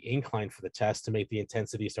change the incline for the test to make the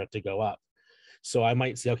intensity start to go up. So I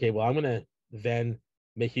might say, okay, well, I'm going to then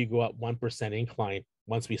make you go up 1% incline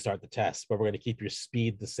once we start the test, but we're going to keep your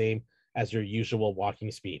speed the same as your usual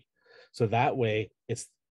walking speed. So that way it's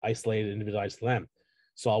isolated, individualized to them.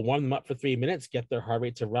 So I'll warm them up for 3 minutes, get their heart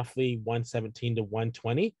rate to roughly 117 to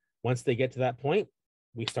 120. Once they get to that point,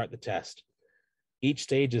 we start the test. Each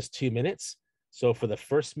stage is 2 minutes. So for the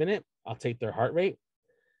first minute, I'll take their heart rate.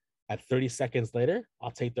 At 30 seconds later,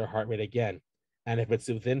 I'll take their heart rate again. And if it's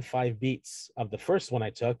within 5 beats of the first one I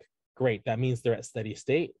took, great. That means they're at steady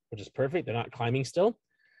state, which is perfect. They're not climbing still.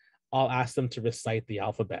 I'll ask them to recite the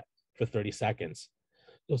alphabet for 30 seconds.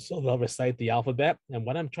 So they'll recite the alphabet. And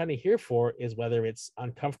what I'm trying to hear for is whether it's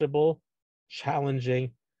uncomfortable,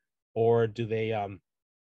 challenging, or are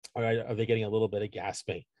they getting a little bit of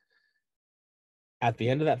gasping? At the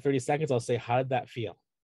end of that 30 seconds, I'll say, how did that feel?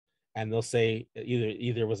 And they'll say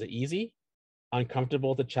either was it easy,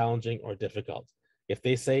 uncomfortable to challenging, or difficult. If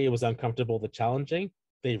they say it was uncomfortable to challenging,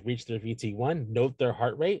 they've reached their VT1, note their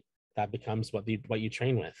heart rate, that becomes what you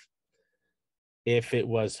train with. If it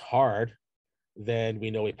was hard, then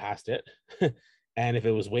we know we passed it. And if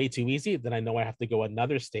it was way too easy, then I know I have to go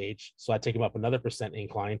another stage. So I take them up another %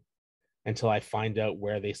 incline until I find out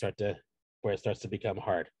where it starts to become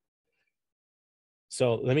hard.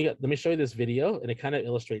 So let me show you this video, and it kind of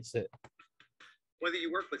illustrates it. Whether you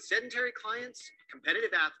work with sedentary clients,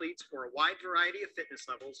 competitive athletes, or a wide variety of fitness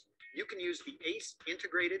levels, you can use the ACE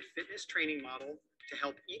Integrated Fitness Training Model to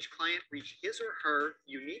help each client reach his or her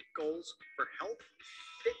unique goals for health,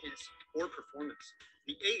 fitness, or performance.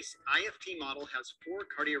 The ACE IFT model has 4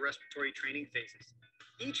 cardiorespiratory training phases.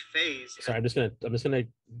 Each phase. Sorry, I'm just gonna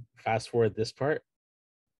fast forward this part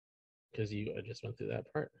because I just went through that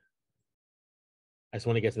part. I just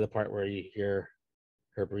want to get to the part where you hear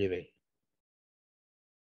her breathing.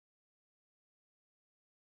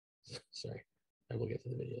 Sorry, I will get to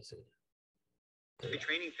the video soon. The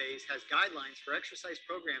training phase has guidelines for exercise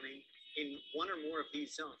programming in 1 or more of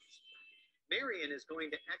these zones. Marion is going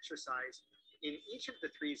to exercise in each of the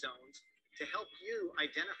 3 zones to help you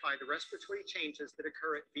identify the respiratory changes that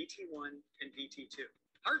occur at VT1 and VT2.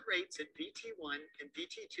 Heart rates at VT1 and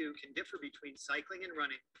VT2 can differ between cycling and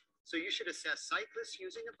running, so you should assess cyclists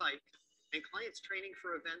using a bike and clients training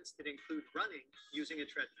for events that include running using a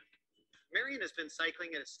treadmill. Marion has been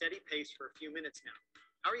cycling at a steady pace for a few minutes now.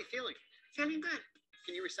 How are you feeling? Feeling good.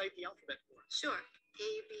 Can you recite the alphabet for us? Sure. A,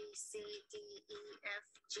 B, C, D, E, F,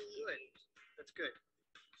 G. Good. That's good.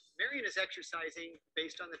 Marion is exercising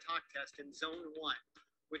based on the talk test in zone 1.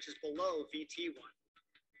 which is below VT1.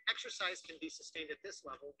 Exercise can be sustained at this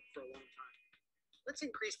level for a long time. Let's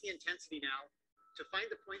increase the intensity now to find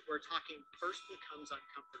the point where talking first becomes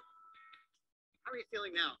uncomfortable. How are you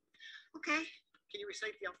feeling now? Okay, Can you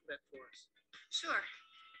recite the alphabet for us? sure.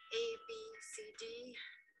 A, B, C, D,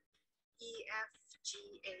 E, F, G,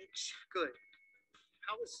 H. Good.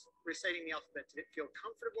 How was reciting the alphabet? Did it feel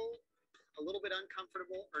comfortable, a little bit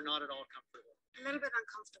uncomfortable, or not at all comfortable? A little bit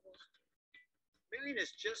uncomfortable. Marion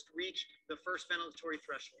has just reached the first ventilatory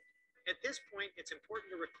threshold. At this point, it's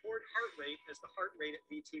important to record heart rate as the heart rate at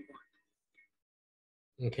VT1.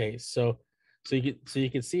 Okay, so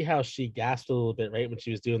you can see how she gasped a little bit, right, when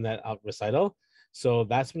she was doing that recital. So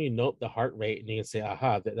that's when you note the heart rate, and you can say,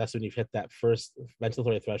 aha, that's when you've hit that first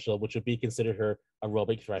ventilatory threshold, which would be considered her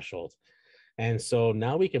aerobic threshold. And so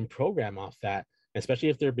now we can program off that, especially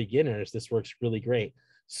if they're beginners. This works really great.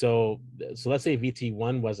 So let's say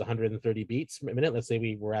VT1 was 130 beats a minute. Let's say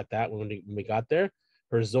we were at that when we got there.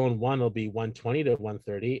 Her zone 1 will be 120 to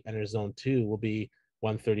 130, and her zone 2 will be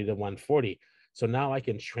 130 to 140. So now I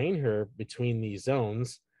can train her between these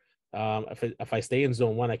zones. If I stay in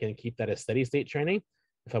zone 1, I can keep that as steady state training.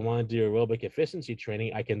 If I want to do aerobic efficiency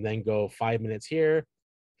training, I can then go 5 minutes here,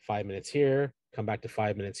 5 minutes here, come back to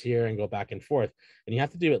 5 minutes here, and go back and forth. And you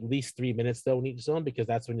have to do at least 3 minutes though in each zone, because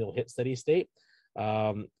that's when you'll hit steady state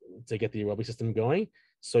to get the aerobic system going.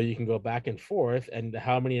 So you can go back and forth, and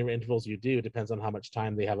how many intervals you do depends on how much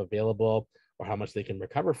time they have available or how much they can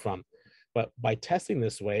recover from. But by testing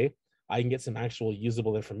this way, I can get some actual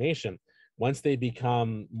usable information. Once they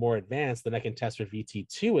become more advanced, then I can test for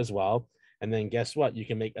VT2 as well. And then guess what? You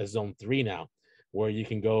can make a zone 3 now, where you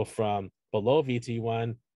can go from below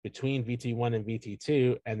VT1, between VT1 and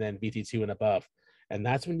VT2, and then VT2 and above. And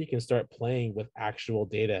that's when you can start playing with actual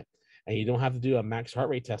data. And you don't have to do a max heart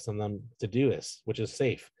rate test on them to do this, which is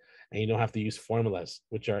safe. And you don't have to use formulas,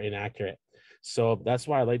 which are inaccurate. So that's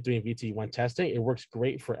why I like doing VT1 testing. It works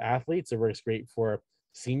great for athletes. It works great for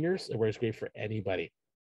seniors. It works great for anybody.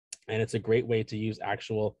 And it's a great way to use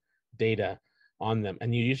actual data on them.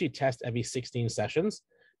 And you usually test every 16 sessions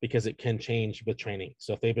because it can change with training.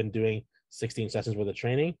 So if they've been doing 16 sessions worth of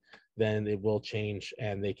training, then it will change,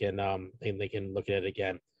 and they can look at it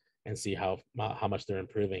again and see how much they're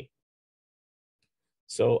improving.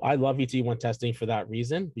 So I love VT1 testing for that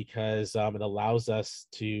reason, because it allows us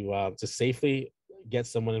to safely get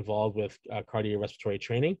someone involved with cardiorespiratory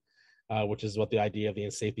training, which is what the idea of the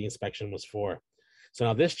safety inspection was for. So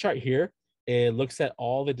now this chart here, it looks at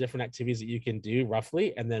all the different activities that you can do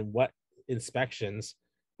roughly, and then what inspections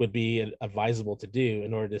would be advisable to do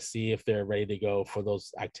in order to see if they're ready to go for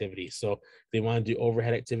those activities. So if they want to do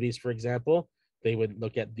overhead activities, for example, they would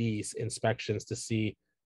look at these inspections to see,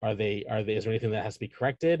 is there anything that has to be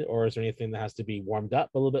corrected, or is there anything that has to be warmed up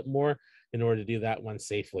a little bit more in order to do that one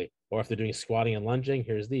safely? Or if they're doing squatting and lunging,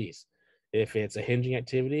 here's these. If it's a hinging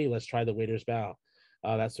activity, let's try the waiter's bow,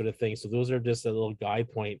 that sort of thing. So those are just a little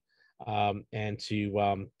guide point, and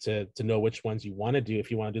to know which ones you want to do if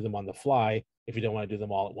you want to do them on the fly, if you don't want to do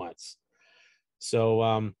them all at once.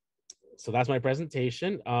 So so that's my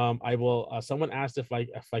presentation. I will. Someone asked if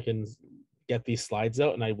I can get these slides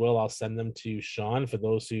out, and I'll send them to Sean for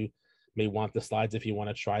those who may want the slides if you want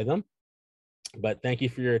to try them. But thank you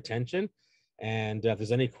for your attention. And if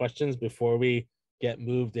there's any questions before we get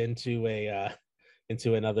moved into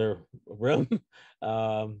another room,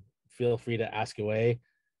 feel free to ask away,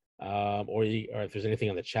 or if there's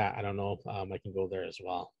anything on the chat, I don't know, I can go there as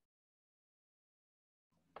well.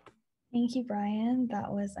 Thank you, Brian.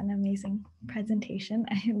 That was an amazing presentation.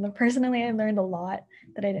 Personally, I learned a lot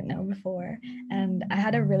that I didn't know before, and I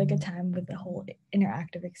had a really good time with the whole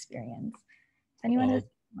interactive experience. If anyone has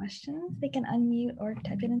questions, they can unmute or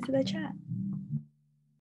type it into the chat.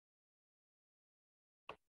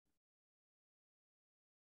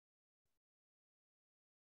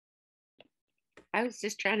 I was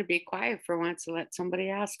just trying to be quiet for once to let somebody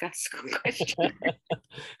ask us a question.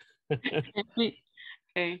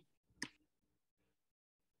 Okay.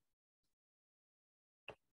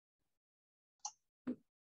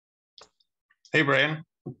 Hey, Brian.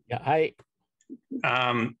 Yeah, hi.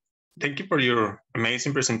 Thank you for your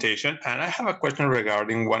amazing presentation. And I have a question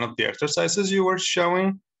regarding one of the exercises you were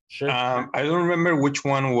showing. Sure. I don't remember which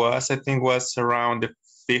one was. I think was around the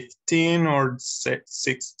 15 or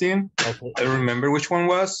 16. Okay. I don't remember which one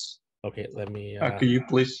was. Okay, let me. Could you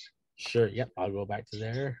please? Sure. Yep. I'll go back to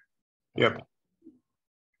there. Yep.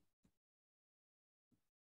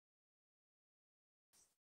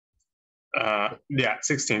 Yeah,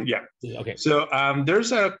 16. Yeah. Okay. So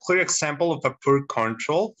there's a clear example of a poor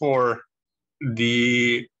control for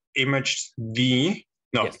the image V.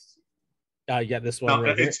 No. Yes. Yeah, this one No,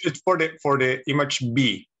 right here. it's for the image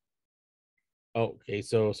B. Oh, okay,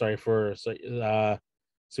 so sorry for so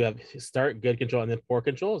we have start, good control, and then poor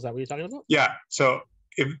control. Is that what you're talking about? Yeah. So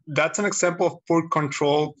if that's an example of poor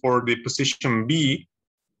control for the position B,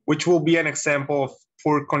 which will be an example of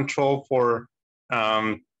poor control for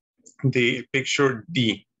the picture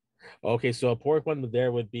D. Okay, so a poor one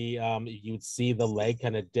there would be you'd see the leg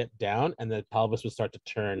kind of dip down, and the pelvis would start to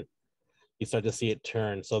turn. You start to see it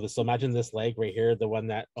turn. So this, so imagine this leg right here, the one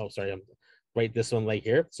that, oh sorry, I'm right, this one leg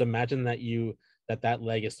here. So imagine that that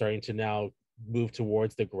leg is starting to now move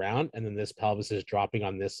towards the ground, and then this pelvis is dropping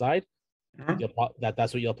on this side.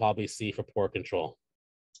 That's what you'll probably see for poor control.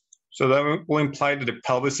 So that will imply that the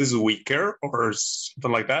pelvis is weaker or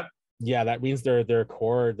something like that? Yeah, that means their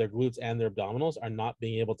core, their glutes and their abdominals are not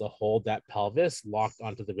being able to hold that pelvis locked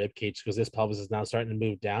onto the rib cage, because this pelvis is now starting to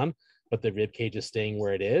move down, but the rib cage is staying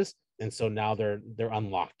where it is. And so now they're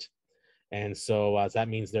unlocked. And so that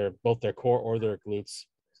means both their core or their glutes,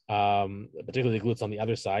 particularly the glutes on the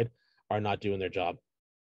other side, are not doing their job.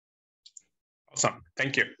 Awesome.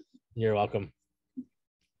 Thank you. You're welcome.